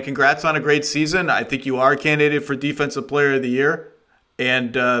winning, man. Congrats on a great season. I think you are a candidate for Defensive Player of the Year,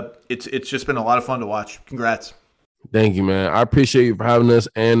 and it's just been a lot of fun to watch. Congrats. Thank you, man. I appreciate you for having us,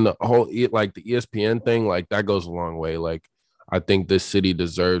 and the whole, like, the ESPN thing, like, that goes a long way. Like, I think this city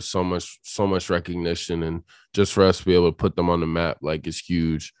deserves so much recognition, and just for us to be able to put them on the map, like, it's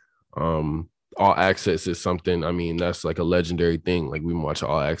huge. All Access is something, I mean, that's like a legendary thing. Like, we've been watching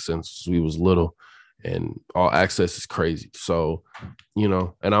All Access since we was little, and All Access is crazy. So,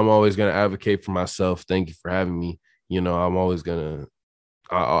 and I'm always going to advocate for myself. Thank you for having me. I'm always going to,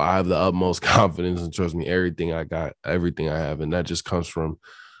 I have the utmost confidence, and trust me, everything I got, everything I have. And that just comes from,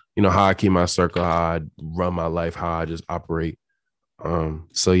 how I keep my circle, how I run my life, how I just operate.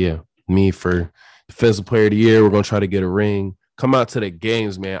 So yeah, me for Defensive Player of the Year. We're going to try to get a ring. Come out to the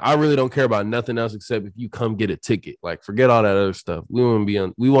games, man. I really don't care about nothing else except if you come get a ticket. Like, forget all that other stuff. We want to be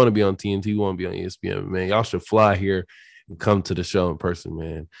on TNT. We want to be on ESPN, man. Y'all should fly here and come to the show in person,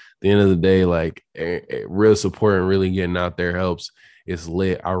 man. At the end of the day, like, real support and really getting out there helps. It's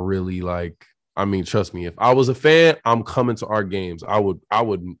lit. I really trust me. If I was a fan, I'm coming to our games. I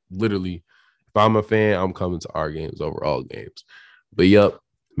would literally, if I'm a fan, I'm coming to our games over all games. But yep,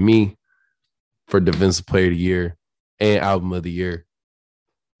 me for Defensive Player of the Year and Album of the Year.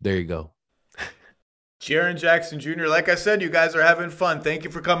 There you go. Jaren Jackson Jr., like I said, you guys are having fun. Thank you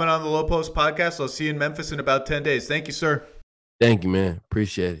for coming on the Low Post Podcast. I'll see you in Memphis in about 10 days. Thank you, sir. Thank you, man.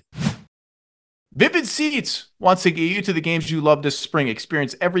 Appreciate it. Vivid Seats wants to get you to the games you love this spring.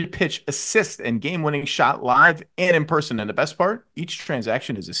 Experience every pitch, assist, and game-winning shot live and in person. And the best part, each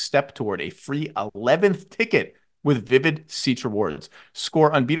transaction is a step toward a free 11th ticket with Vivid Seats rewards.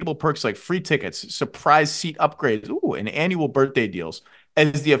 Score unbeatable perks like free tickets, surprise seat upgrades, and annual birthday deals.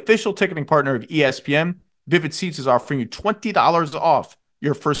 As the official ticketing partner of ESPN, Vivid Seats is offering you $20 off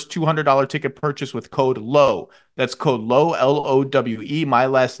your first $200 ticket purchase with code LOW. That's code LOW, LOWE, my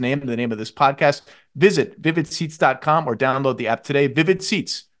last name, the name of this podcast. Visit vividseats.com or download the app today. Vivid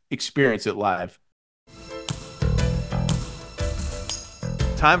Seats. Experience it live.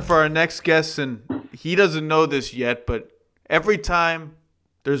 Time for our next guest, and he doesn't know this yet, but every time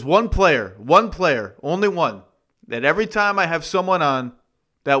there's one player, only one, that every time I have someone on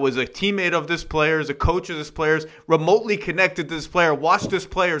that was a teammate of this player's, a coach of this player's, remotely connected to this player, washed this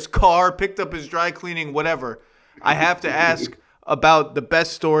player's car, picked up his dry cleaning, whatever, I have to ask about the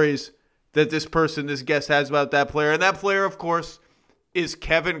best stories that this guest has about that player. And that player, of course, is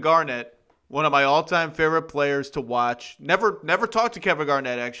Kevin Garnett, one of my all-time favorite players to watch. Never talked to Kevin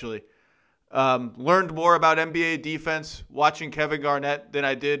Garnett, actually. Learned more about NBA defense watching Kevin Garnett than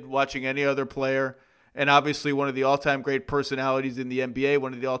I did watching any other player. And obviously one of the all-time great personalities in the NBA,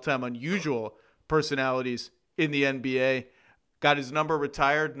 one of the all-time unusual personalities in the NBA. Got his number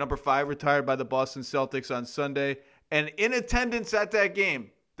 5 retired by the Boston Celtics on Sunday. And in attendance at that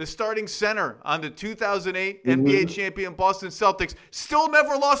game, the starting center on the 2008 NBA champion Boston Celtics, still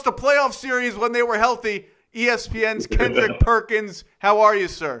never lost a playoff series when they were healthy. ESPN's Kendrick Perkins. How are you,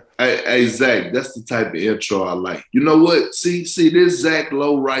 sir? Hey, Zach, that's the type of intro I like. You know what? See this Zach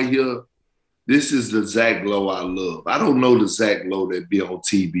Lowe right here? This is the Zach Lowe I love. I don't know the Zach Lowe that be on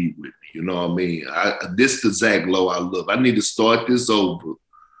TV with me. You know what I mean? This the Zach Lowe I love. I need to start this over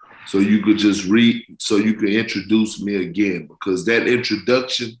so you could just so you could introduce me again, because that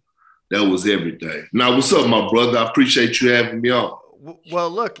introduction, that was everything. Now, what's up, my brother? I appreciate you having me on. Well,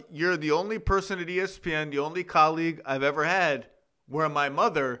 look, you're the only person at ESPN, the only colleague I've ever had where my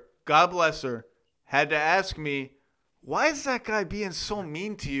mother, God bless her, had to ask me, why is that guy being so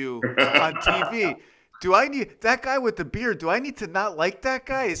mean to you on TV? Do I need that guy with the beard? Do I need to not like that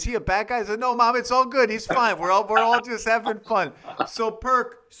guy? Is he a bad guy? I said, no, Mom, it's all good. He's fine. We're all just having fun. So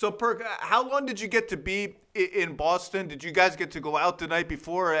Perk, how long did you get to be in Boston? Did you guys get to go out the night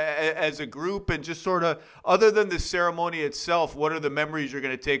before as a group, and just sort of, other than the ceremony itself, what are the memories you're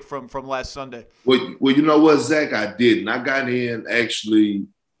going to take from last Sunday? Well, you know what, Zach? I didn't. I got in actually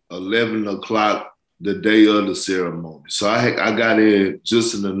 11 o'clock the day of the ceremony. So I got in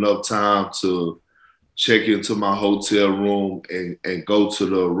just in enough time to check into my hotel room and go to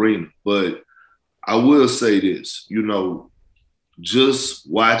the arena. But I will say this, just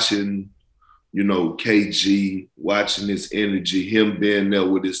watching, KG, watching his energy, him being there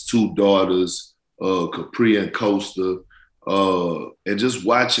with his two daughters, Capri and Costa, and just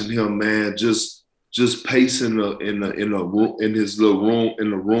watching him, man, just pacing in his little room, in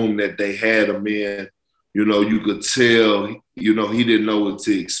the room that they had him in. You could tell, he didn't know what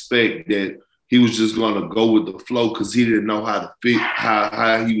to expect, that he was just going to go with the flow because he didn't know how to fit,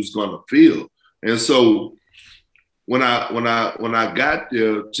 how he was going to feel. And so when I got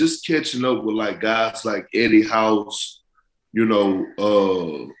there, just catching up with like guys like Eddie House,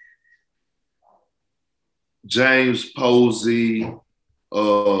 James Posey,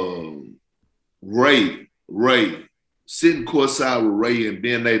 Ray, sitting courtside with Ray and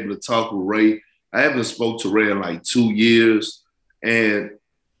being able to talk with Ray. I haven't spoke to Ray in like 2 years. And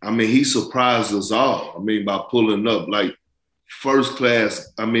I mean, he surprised us all. I mean, by pulling up like first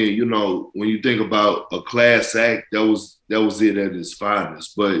class. I mean, you know, when you think about a class act, that was it at its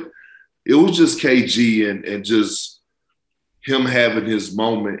finest. But it was just KG and just him having his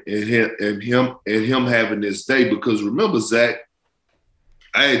moment and him having his day. Because remember, Zach,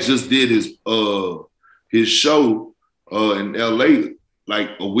 I had just did his show in LA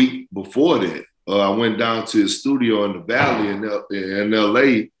like a week before that. I went down to his studio in the Valley in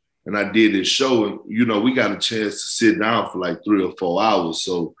LA, and I did his show. And, you know, we got a chance to sit down for like 3 or 4 hours.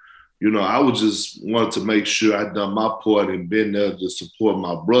 So, you know, I was just wanted to make sure I'd done my part and been there to support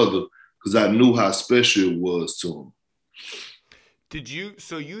my brother because I knew how special it was to him.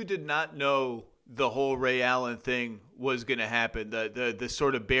 So you did not know the whole Ray Allen thing was going to happen? The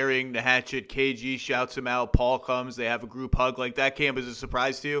sort of burying the hatchet, KG shouts him out, Paul comes, they have a group hug, like that came as a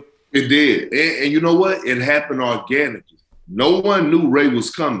surprise to you? It did. And you know what? It happened organically. No one knew Ray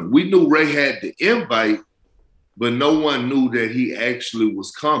was coming. We knew Ray had the invite, but no one knew that he actually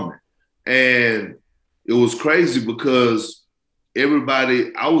was coming. And it was crazy because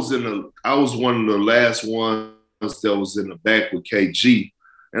everybody, I was one of the last ones that was in the back with KG.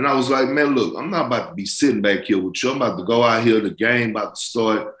 And I was like, man, look, I'm not about to be sitting back here with you. I'm about to go out here, the game about to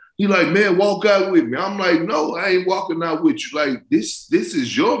start. He like, man, walk out with me. I'm like, no, I ain't walking out with you. Like, this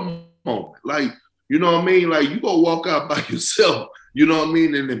is your moment. Like, you know what I mean? Like, you go walk out by yourself, you know what I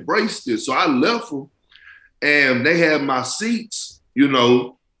mean, and embrace this. So I left them, and they had my seats, you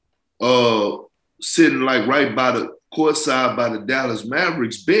know, sitting like right by the courtside by the Dallas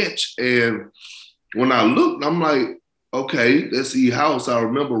Mavericks bench. And when I looked, I'm like, okay, that's E House. I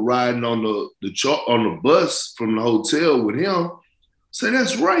remember riding on the bus from the hotel with him. Say,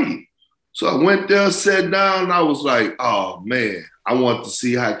 that's right. So I went there, sat down, and I was like, oh, man, I want to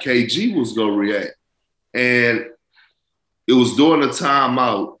see how KG was going to react. And it was during the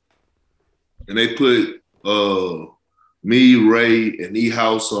timeout, and they put me, Ray, and E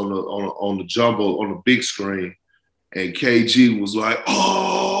House on the jumbo, on the big screen, and KG was like,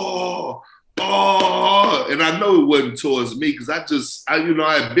 oh, and I know it wasn't towards me because I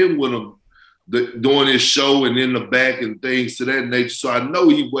had been with him doing his show and in the back and things to that nature. So I know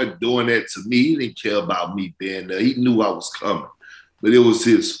he wasn't doing that to me. He didn't care about me being there. He knew I was coming. But it was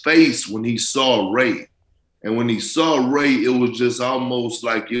his face when he saw Ray. And when he saw Ray, it was just almost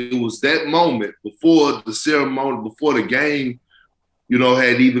like it was that moment before the ceremony, before the game, you know,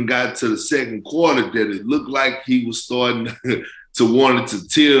 had even got to the second quarter that it looked like he was starting to want it to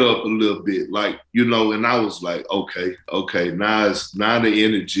tear up a little bit. Like, you know, and I was like, okay, now the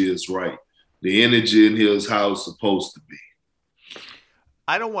energy is right. The energy in here is how it's supposed to be.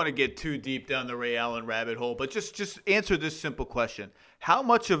 I don't want to get too deep down the Ray Allen rabbit hole, but just answer this simple question. How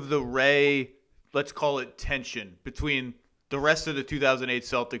much of the Ray, let's call it tension, between the rest of the 2008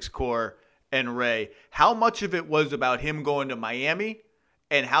 Celtics core and Ray, how much of it was about him going to Miami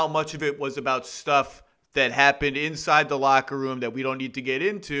and how much of it was about stuff that happened inside the locker room that we don't need to get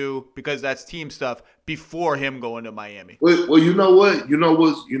into because that's team stuff before him going to Miami? Well, you know what? You know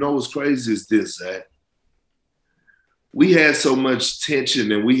what's crazy is this, Zach. We had so much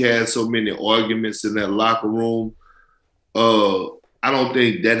tension and we had so many arguments in that locker room. I don't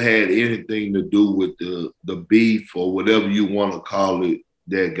think that had anything to do with the beef or whatever you want to call it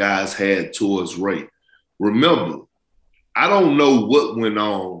that guys had towards Ray. Remember, I don't know what went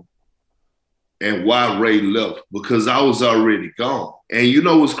on and why Ray left because I was already gone. And you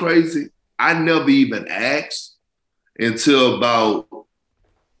know what's crazy? I never even asked until about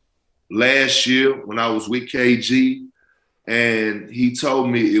last year when I was with KG, and he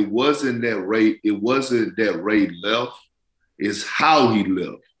told me it wasn't that Ray left, it's how he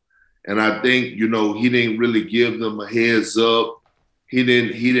left. And I think, you know, he didn't really give them a heads up. He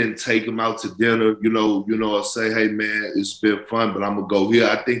didn't take him out to dinner, you know, or say, hey man, it's been fun, but I'm gonna go here.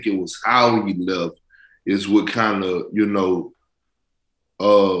 I think it was how he left is what kind of, you know,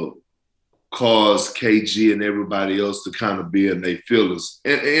 caused KG and everybody else to kind of be in their feelings.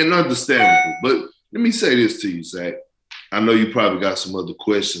 And understandable. But let me say this to you, Zach. I know you probably got some other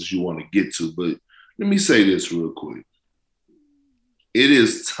questions you want to get to, but let me say this real quick. It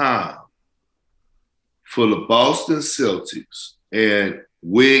is time for the Boston Celtics and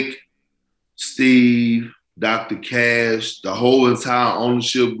Wick, Steve, Dr. Cash, the whole entire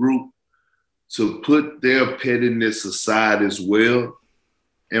ownership group to put their pettiness aside as well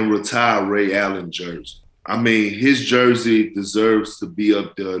and retire Ray Allen jersey. I mean, his jersey deserves to be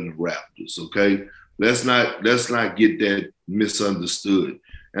up there in the Raptors, okay? Let's not get that misunderstood.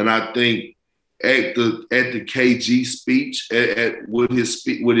 And I think at the KG speech, at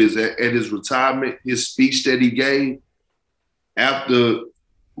his retirement, his speech that he gave, after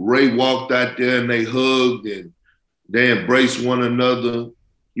Ray walked out there and they hugged and they embraced one another,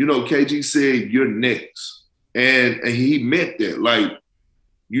 you know, KG said, "You're next." And he meant that. Like,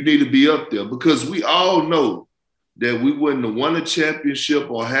 you need to be up there, because we all know that we wouldn't have won a championship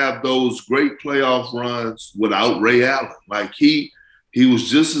or have those great playoff runs without Ray Allen. Like, he was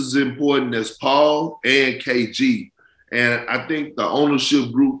just as important as Paul and KG. And I think the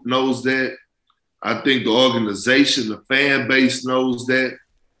ownership group knows that. I think the organization, the fan base knows that.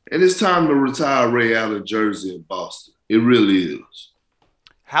 And it's time to retire Ray Allen jersey in Boston. It really is.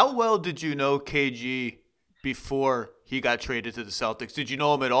 How well did you know KG before he got traded to the Celtics? Did you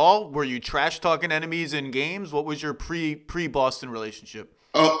know him at all? Were you trash talking enemies in games? What was your pre-Boston relationship?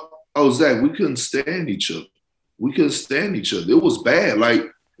 Zach, we couldn't stand each other. It was bad. Like,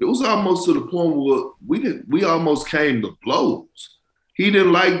 it was almost to the point where we almost came to blows. He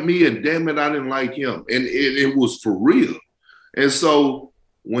didn't like me, and damn it, I didn't like him. And it was for real. And so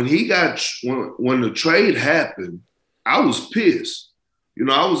when the trade happened, I was pissed. You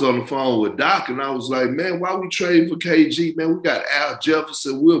know, I was on the phone with Doc, and I was like, man, why we trading for KG? Man, we got Al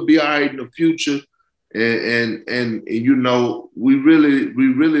Jefferson. We'll be all right in the future. And you know, we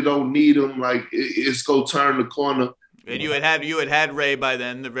really don't need him. Like, it's go turn the corner. And you had Ray by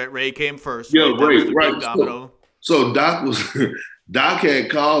then. Ray came first. Yeah, Ray, right. So Doc had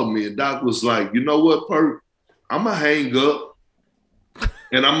called me, and Doc was like, you know what, Perk? I'm going to hang up,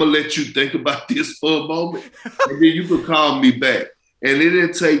 and I'm going to let you think about this for a moment, and then you can call me back. And it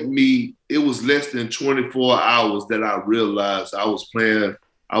didn't take me, it was less than 24 hours that I realized I was going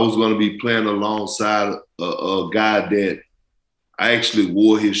to be playing alongside a guy that I actually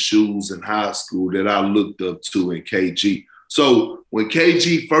wore his shoes in high school, that I looked up to, in KG. So when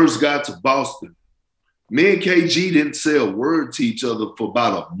KG first got to Boston, me and KG didn't say a word to each other for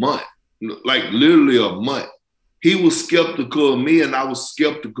about a month, like literally a month. He was skeptical of me, and I was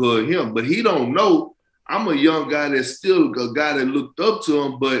skeptical of him, but he don't know I'm a young guy that's still a guy that looked up to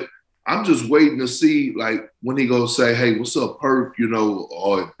him, but I'm just waiting to see, like, when he gonna say, hey, what's up, Perk, you know,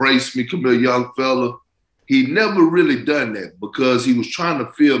 or embrace me, come here, young fella. He never really done that because he was trying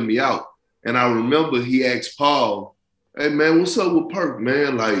to feel me out. And I remember he asked Paul, hey, man, what's up with Perk,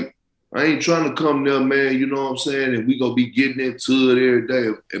 man? Like, I ain't trying to come there, man, you know what I'm saying? And we gonna be getting into it every day.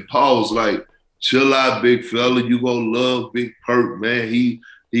 And Paul was like, chill out, big fella. You gonna love Big Perk, man. He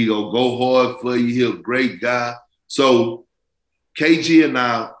gonna go hard for you. He a great guy. So KG and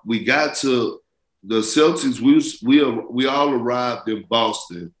I, we got to the Celtics. We all arrived in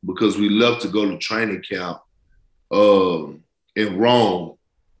Boston because we left to go to training camp in Rome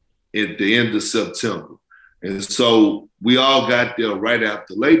at the end of September. And so we all got there right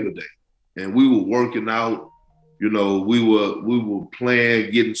after Labor Day. And we were working out, you know, we were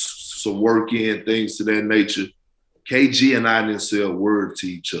playing, getting some work in, things to that nature. KG and I didn't say a word to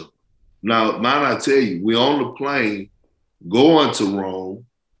each other. Now, mind I tell you, we on the plane going to Rome,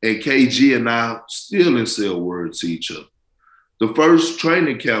 and KG and I still didn't say a word to each other. The first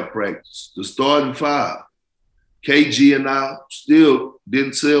training camp practice, the starting five, KG and I still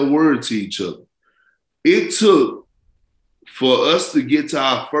didn't say a word to each other. It took for us to get to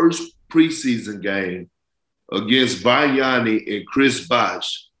our first preseason game against Banyani and Chris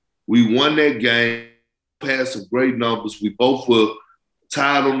Bosh. We won that game, had some great numbers. We both were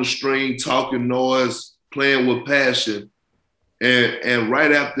tied on the string, talking noise, playing with passion. And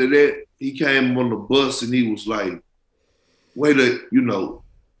right after that, he came on the bus and he was like, way to go,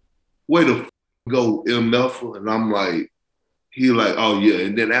 MF. And I'm like, oh yeah.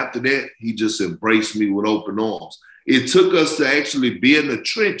 And then after that, he just embraced me with open arms. It took us to actually be in the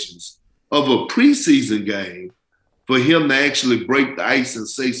trenches of a preseason game for him to actually break the ice and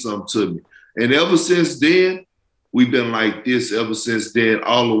say something to me. And ever since then, we've been like this ever since then,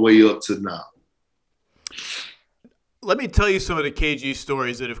 all the way up to now. Let me tell you some of the KG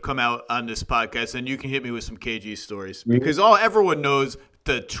stories that have come out on this podcast, and you can hit me with some KG stories. Because everyone knows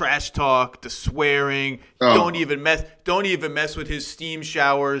the trash talk, the swearing. Don't even mess with his steam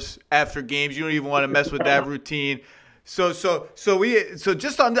showers after games. You don't even want to mess with that routine. I was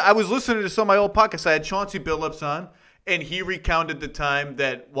listening to some of my old podcasts. I had Chauncey Billups on, and he recounted the time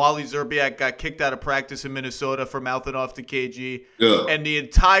that Wally Szczerbiak got kicked out of practice in Minnesota for mouthing off to KG. Yeah. And the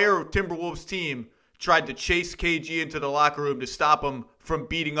entire Timberwolves team tried to chase KG into the locker room to stop him from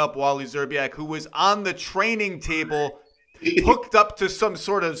beating up Wally Szczerbiak, who was on the training table hooked up to some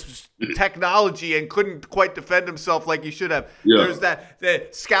sort of technology and couldn't quite defend himself like he should have. Yeah. There's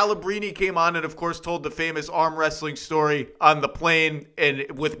that Scalabrini came on and, of course, told the famous arm wrestling story on the plane and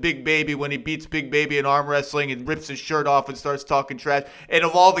with Big Baby when he beats Big Baby in arm wrestling and rips his shirt off and starts talking trash. And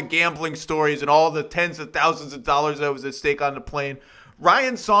of all the gambling stories and all the tens of thousands of dollars that was at stake on the plane,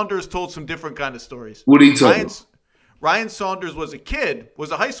 Ryan Saunders told some different kind of stories. What did he tell? Ryan Saunders was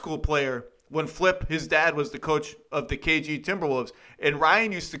a high school player when Flip, his dad, was the coach of the KG Timberwolves. And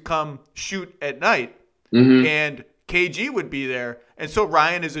Ryan used to come shoot at night, and KG would be there. And so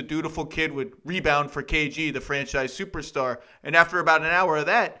Ryan, as a dutiful kid, would rebound for KG, the franchise superstar. And after about an hour of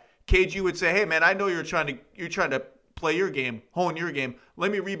that, KG would say, "Hey, man, I know you're trying to play your game, hone your game.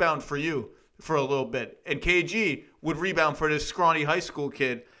 Let me rebound for you for a little bit." And KG would rebound for this scrawny high school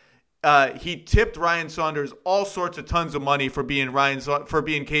kid. He tipped Ryan Saunders all sorts of tons of money for being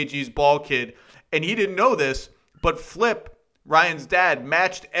KG's ball kid, and he didn't know this. But Flip, Ryan's dad,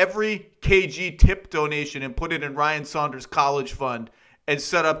 matched every KG tip donation and put it in Ryan Saunders' college fund and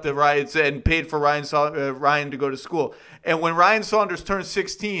set up the riots and paid for Ryan to go to school. And when Ryan Saunders turned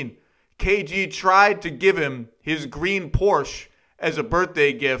 16, KG tried to give him his green Porsche as a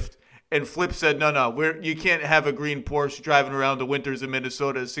birthday gift. And Flip said, no, you can't have a green Porsche driving around the winters in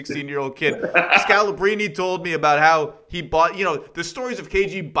Minnesota, a 16-year-old kid. Scalabrini told me about how he bought, the stories of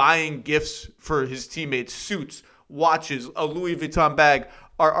KG buying gifts for his teammates, suits, watches, a Louis Vuitton bag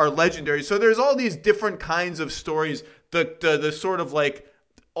are legendary. So there's all these different kinds of stories, the sort of like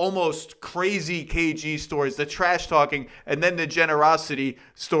almost crazy KG stories, the trash talking, and then the generosity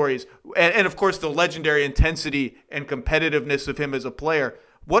stories. And of course, the legendary intensity and competitiveness of him as a player.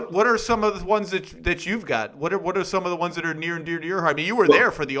 What are some of the ones that you've got? What are some of the ones that are near and dear to your heart? I mean, you were there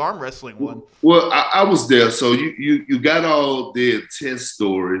for the arm wrestling one. Well, I was there. So you got all the intense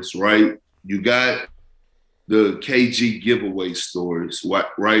stories, right? You got the KG giveaway stories,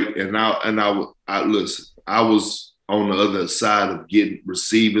 right? And I listen. I was on the other side of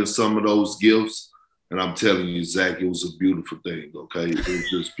receiving some of those gifts, and I'm telling you, Zach, it was a beautiful thing. Okay, it was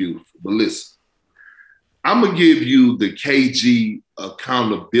just beautiful. But listen, I'm gonna give you the KG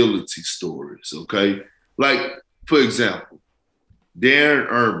accountability stories, okay? Like, for example,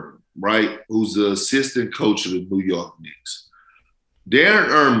 Darren Erman, right, who's the assistant coach of the New York Knicks. Darren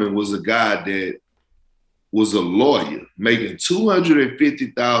Erman was a guy that was a lawyer, making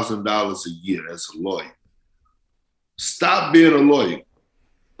 $250,000 a year as a lawyer. Stopped being a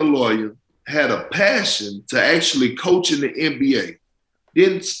lawyer, had a passion to actually coach in the NBA.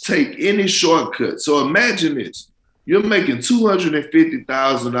 Didn't take any shortcuts. So imagine this. You're making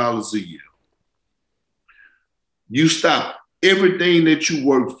 $250,000 a year. You stop everything that you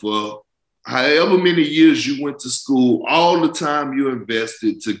worked for, however many years you went to school, all the time you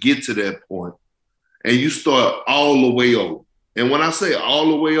invested to get to that point, and you start all the way over. And when I say all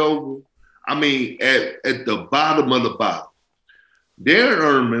the way over, I mean at the bottom of the bottom. Darren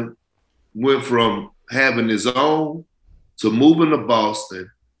Erman went from having his own to moving to Boston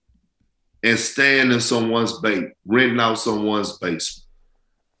and staying in someone's basement, renting out someone's basement.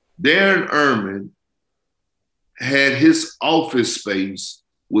 Darren Erman had his office space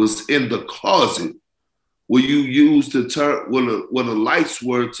was in the closet where you used to turn, where the lights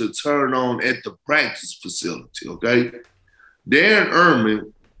were to turn on at the practice facility, okay? Darren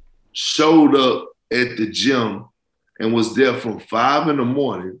Erman showed up at the gym and was there from 5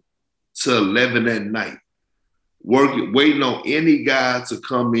 a.m. to 11 at night. Waiting on any guy to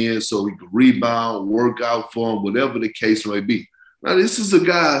come in so he could rebound, work out for him, whatever the case may be. Now, this is a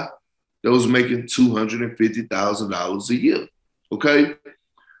guy that was making $250,000 a year, okay?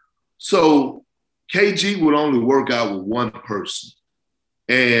 So KG would only work out with one person.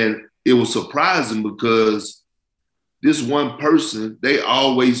 And it was surprising because this one person, they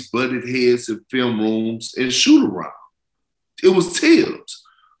always butted heads in film rooms and shoot around. It was Tibbs.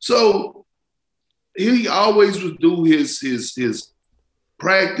 So he always would do his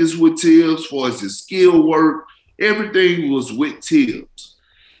practice with Tibbs for his skill work. Everything was with Tibbs.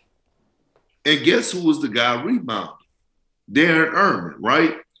 And guess who was the guy rebounding? Darren Erman,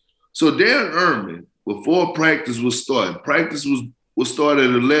 right? So Darren Erman, before practice was starting, practice was start at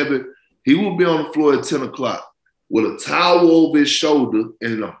 11, he would be on the floor at 10 o'clock with a towel over his shoulder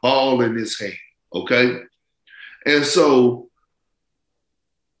and a ball in his hand, okay? And so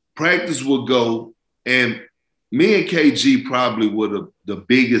practice would go, and me and KG probably were the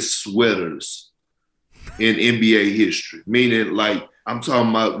biggest sweaters in NBA history, meaning like I'm talking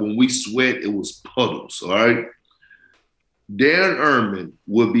about when we sweat, it was puddles, all right? Darren Erman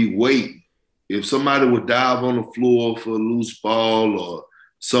would be waiting. If somebody would dive on the floor for a loose ball or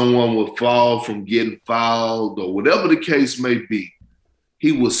someone would fall from getting fouled or whatever the case may be,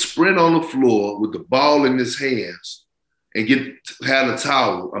 he would sprint on the floor with the ball in his hands and had a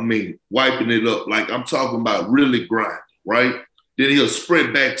towel, wiping it up. Like I'm talking about really grinding, right? Then he'll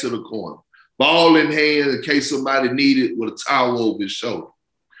sprint back to the corner. Ball in hand in case somebody needed with a towel over his shoulder.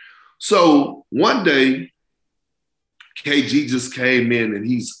 So one day, KG just came in and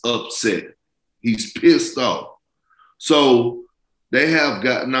he's upset. He's pissed off. So they have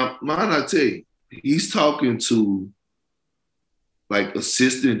got, now, mind I tell you, he's talking to like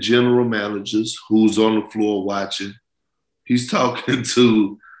assistant general managers who's on the floor watching. He's talking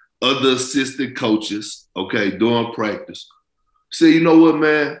to other assistant coaches, okay, during practice. Say, you know what,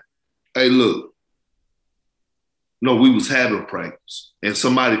 man? Hey, look. No, we was having practice, and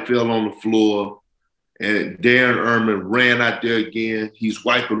somebody fell on the floor, and Darren Erman ran out there again. He's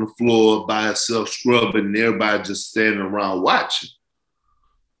wiping the floor by himself, scrubbing, and everybody just standing around watching.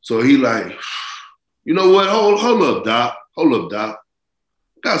 So he like, you know what? Hold up, Doc. Hold up, Doc.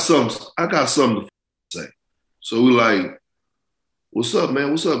 I got something to say. So we like, what's up,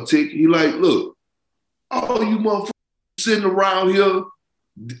 man? What's up, Tick? He like, look, all you motherfuckers sitting around here,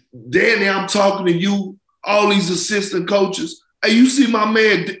 Danny, I'm talking to you, all these assistant coaches. Hey, you see my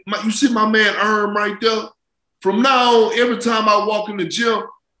man Erm right there? From now on, every time I walk in the gym,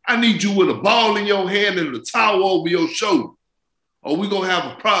 I need you with a ball in your hand and a towel over your shoulder, or we gonna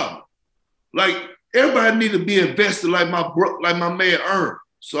have a problem. Like everybody need to be invested like my man Erm.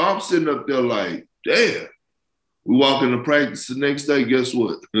 So I'm sitting up there like, damn. We walk into practice the next day, guess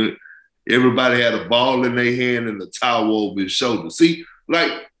what? Everybody had a ball in their hand and a towel over his shoulder. See,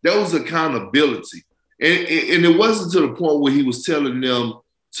 like that was accountability. And it wasn't to the point where he was telling them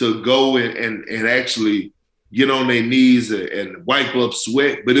to go and actually get on their knees and wipe up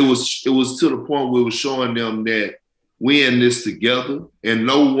sweat, but it was to the point where it was showing them that we in this together and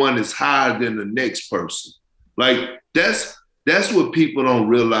no one is higher than the next person. Like that's what people don't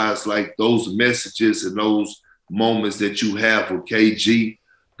realize, like those messages and those moments that you have with KG,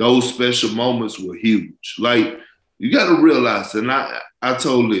 those special moments were huge. Like you got to realize, and I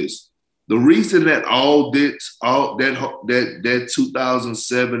told this, the reason that that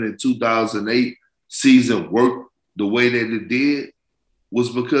 2007 and 2008 season worked the way that it did was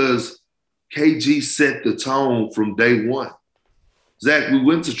because KG set the tone from day one. Zach, we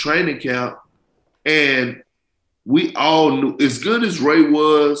went to training camp and we all knew, as good as Ray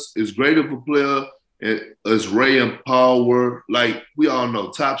was, as great of a player as Ray and Paul were, like we all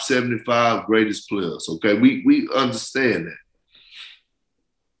know, top 75 greatest players, okay? We understand that.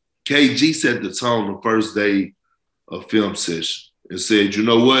 KG set the tone the first day of film session and said, you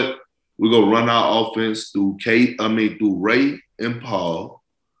know what? We're going to run our offense through Ray and Paul,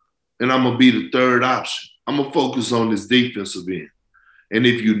 and I'm going to be the third option. I'm going to focus on this defensive end. And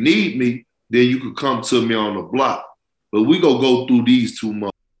if you need me, then you could come to me on the block. But we going to go through these 2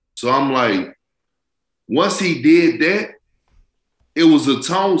 months. So I'm like, once he did that, it was a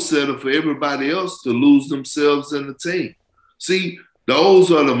tone setter for everybody else to lose themselves in the team. See,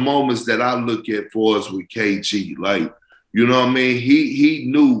 those are the moments that I look at for us with KG. Like, you know what I mean? He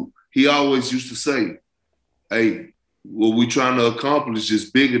knew, he always used to say, hey, what we're trying to accomplish is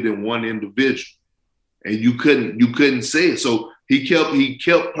bigger than one individual. And you couldn't say it. So he kept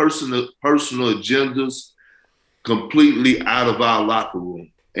personal agendas completely out of our locker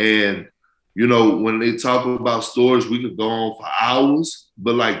room. And you know, when they talk about stories, we could go on for hours,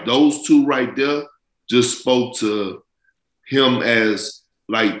 but like those two right there just spoke to him as,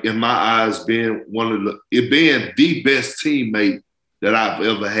 like, in my eyes, being being the best teammate that I've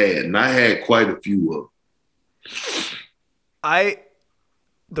ever had. And I had quite a few of them.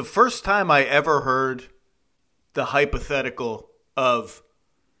 The first time I ever heard the hypothetical of,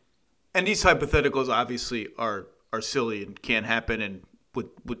 and these hypotheticals obviously are silly and can't happen, and with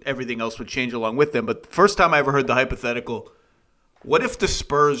everything else would change along with them. But the first time I ever heard the hypothetical, what if the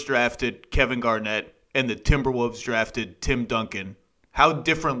Spurs drafted Kevin Garnett and the Timberwolves drafted Tim Duncan? How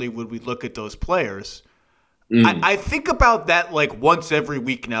differently would we look at those players? I think about that like once every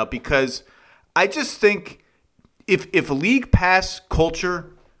week now, because I just think if league pass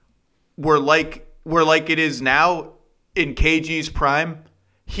culture were like it is now in KG's prime,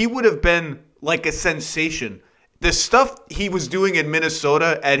 he would have been like a sensation. The stuff he was doing in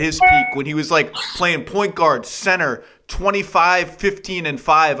Minnesota at his peak when he was like playing point guard, center, 25, 15, and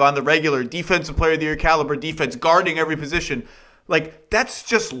 5 on the regular, defensive player of the year caliber defense, guarding every position. Like, that's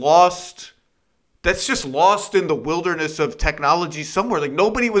just lost. That's just lost in the wilderness of technology somewhere. Like,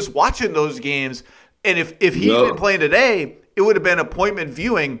 nobody was watching those games. And if he'd been playing today, it would have been appointment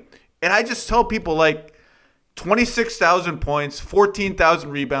viewing. And I just tell people, like, 26,000 points,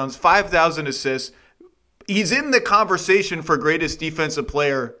 14,000 rebounds, 5,000 assists. He's in the conversation for greatest defensive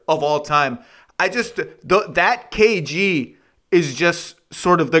player of all time. That KG is just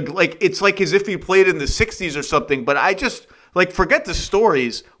sort of it's like as if he played in the 60s or something. But I just forget the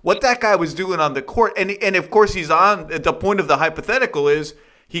stories. What that guy was doing on the court, and of course he's on. The point of the hypothetical is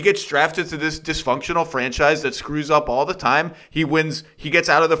he gets drafted to this dysfunctional franchise that screws up all the time. He wins. He gets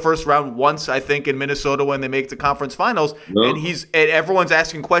out of the first round once, I think, in Minnesota when they make the conference finals. No. And everyone's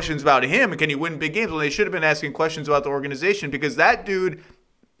asking questions about him. Can he win big games? Well, they should have been asking questions about the organization, because that dude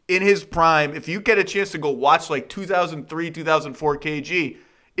in his prime, if you get a chance to go watch 2003, 2004 KG,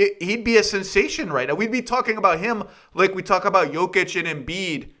 he'd be a sensation right now. We'd be talking about him like we talk about Jokic and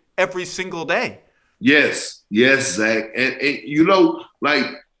Embiid every single day. Yes, Zach. And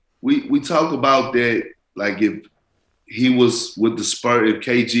we talk about that, if he was with the Spurs, if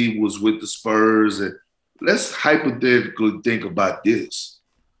KG was with the Spurs, and let's hypothetically think about this.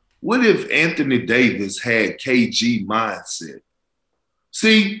 What if Anthony Davis had KG mindset?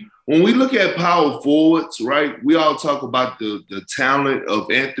 See, when we look at power forwards, right, we all talk about the talent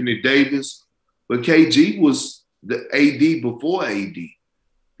of Anthony Davis, but KG was the AD before AD.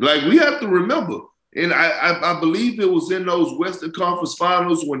 We have to remember. And I believe it was in those Western Conference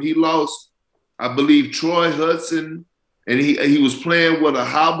Finals when he lost, I believe, Troy Hudson, and he was playing with a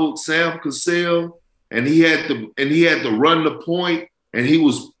hobbled Sam Cassell, and he had to run the point, and he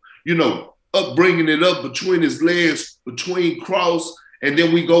was, bringing it up between his legs, between cross, and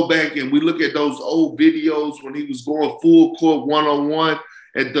then we go back and we look at those old videos when he was going full court one-on-one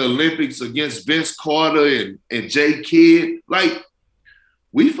at the Olympics against Vince Carter and Jay Kidd.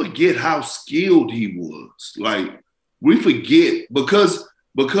 We forget how skilled he was. We forget because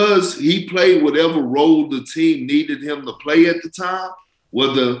he played whatever role the team needed him to play at the time,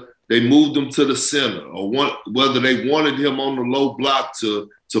 whether they moved him to the center or whether they wanted him on the low block to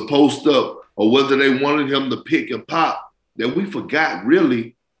post up, or whether they wanted him to pick and pop, that we forgot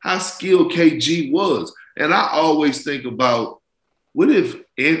really how skilled KG was. And I always think about, what if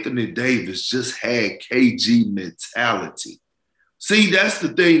Anthony Davis just had KG mentality? See, that's the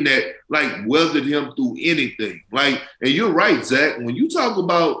thing that weathered him through anything. And you're right, Zach, when you talk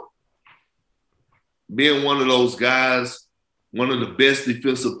about being one of those guys, one of the best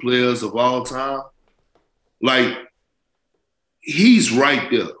defensive players of all time, he's right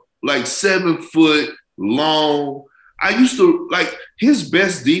there. 7 foot long. I used to his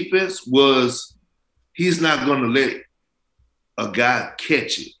best defense was he's not going to let a guy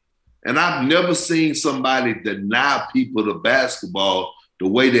catch it. And I've never seen somebody deny people the basketball the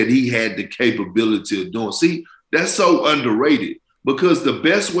way that he had the capability of doing. See, that's so underrated, because the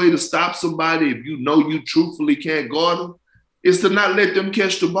best way to stop somebody, if you know you truthfully can't guard them, is to not let them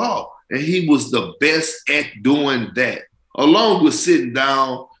catch the ball. And he was the best at doing that, along with sitting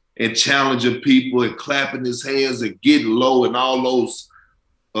down and challenging people and clapping his hands and getting low and all those,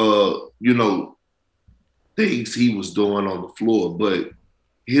 things he was doing on the floor. But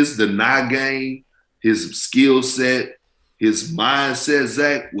his deny game, his skill set, his mindset,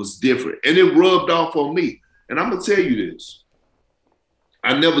 Zach, was different. And it rubbed off on me. And I'm going to tell you this.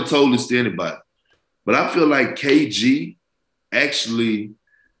 I never told this to anybody, but I feel like KG actually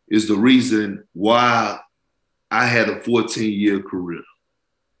is the reason why I had a 14-year career.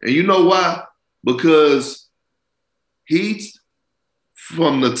 And you know why? Because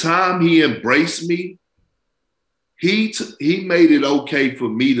from the time he embraced me, he made it okay for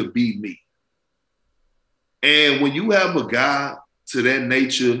me to be me. And when you have a guy to that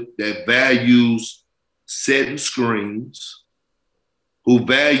nature that values setting screens, who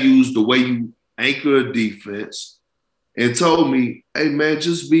values the way you anchor a defense, and told me, hey, man,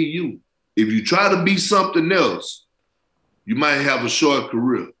 just be you. If you try to be something else, you might have a short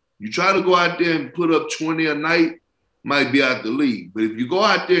career. You try to go out there and put up 20 a night, might be out the league. But if you go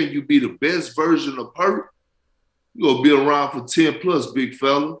out there and you be the best version of Perk, you're going to be around for 10 plus, big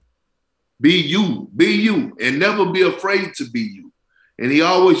fella. Be you, and never be afraid to be you. And he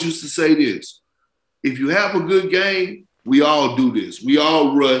always used to say this: if you have a good game, we all do this. We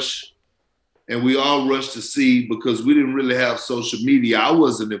all rush, and we all rush to see, because we didn't really have social media. I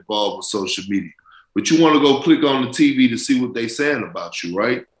wasn't involved with social media. But you want to go click on the TV to see what they saying about you,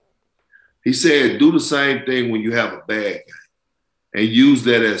 right? He said, do the same thing when you have a bad game and use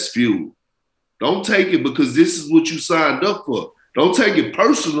that as fuel. Don't take it because this is what you signed up for. Don't take it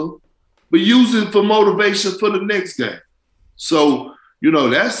personal, but use it for motivation for the next game. So,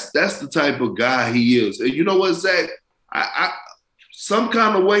 that's the type of guy he is. And you know what, Zach? I some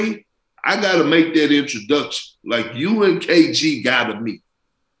kind of way, I got to make that introduction. Like, you and KG got to meet.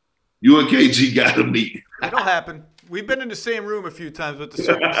 You and KG got to meet. It'll happen. We've been in the same room a few times, but the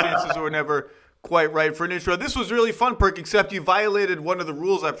circumstances were never quite right for an intro. This was really fun, Perk, except you violated one of the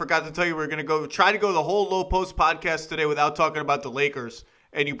rules. I forgot to tell you we were going to try to go the whole Low Post podcast today without talking about the Lakers.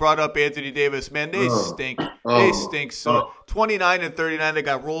 And you brought up Anthony Davis. Man, they stink. They stink. So 29 and 39, they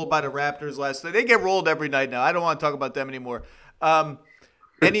got rolled by the Raptors last night. They get rolled every night now. I don't want to talk about them anymore.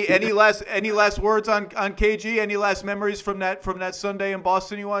 Any last words on KG? Any last memories from that Sunday in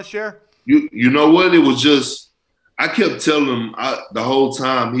Boston you want to share? You know what? It was just I kept telling him the whole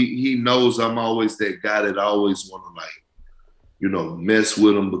time. He knows I'm always that guy that I always want to mess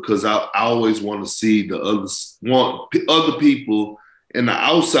with him because I always want to see other people in the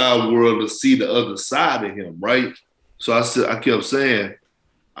outside world to see the other side of him, right? So I kept saying,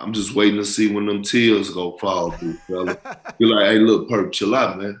 I'm just waiting to see when them tears go fall through, fella. Be like, hey, look, Perk, chill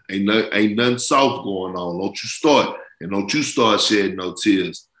out, man. Ain't nothing soft going on. Don't you start shedding no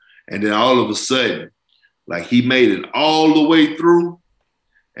tears. And then all of a sudden, like he made it all the way through,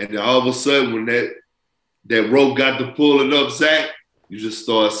 and then all of a sudden when that rope got to pulling up, Zach, you just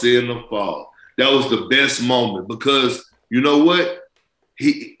start seeing them fall. That was the best moment because you know what?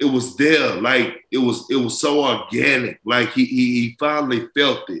 It was there, like it was so organic. Like he finally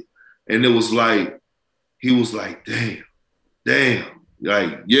felt it, and it was like he was like, damn,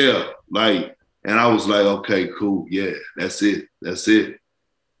 like yeah, like, and I was like, okay, cool, yeah, that's it.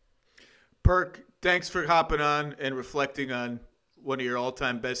 Perk, thanks for hopping on and reflecting on one of your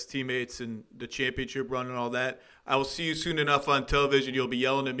all-time best teammates and the championship run and all that. I will see you soon enough on television. You'll be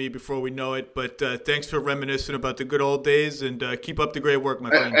yelling at me before we know it. But thanks for reminiscing about the good old days, and keep up the great work,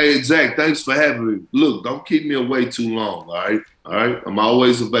 my friend. Hey, Zach, thanks for having me. Look, don't keep me away too long, all right? All right? I'm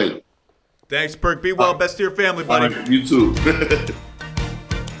always available. Thanks, Perk. Be well. Best to your family, buddy. All right, you too.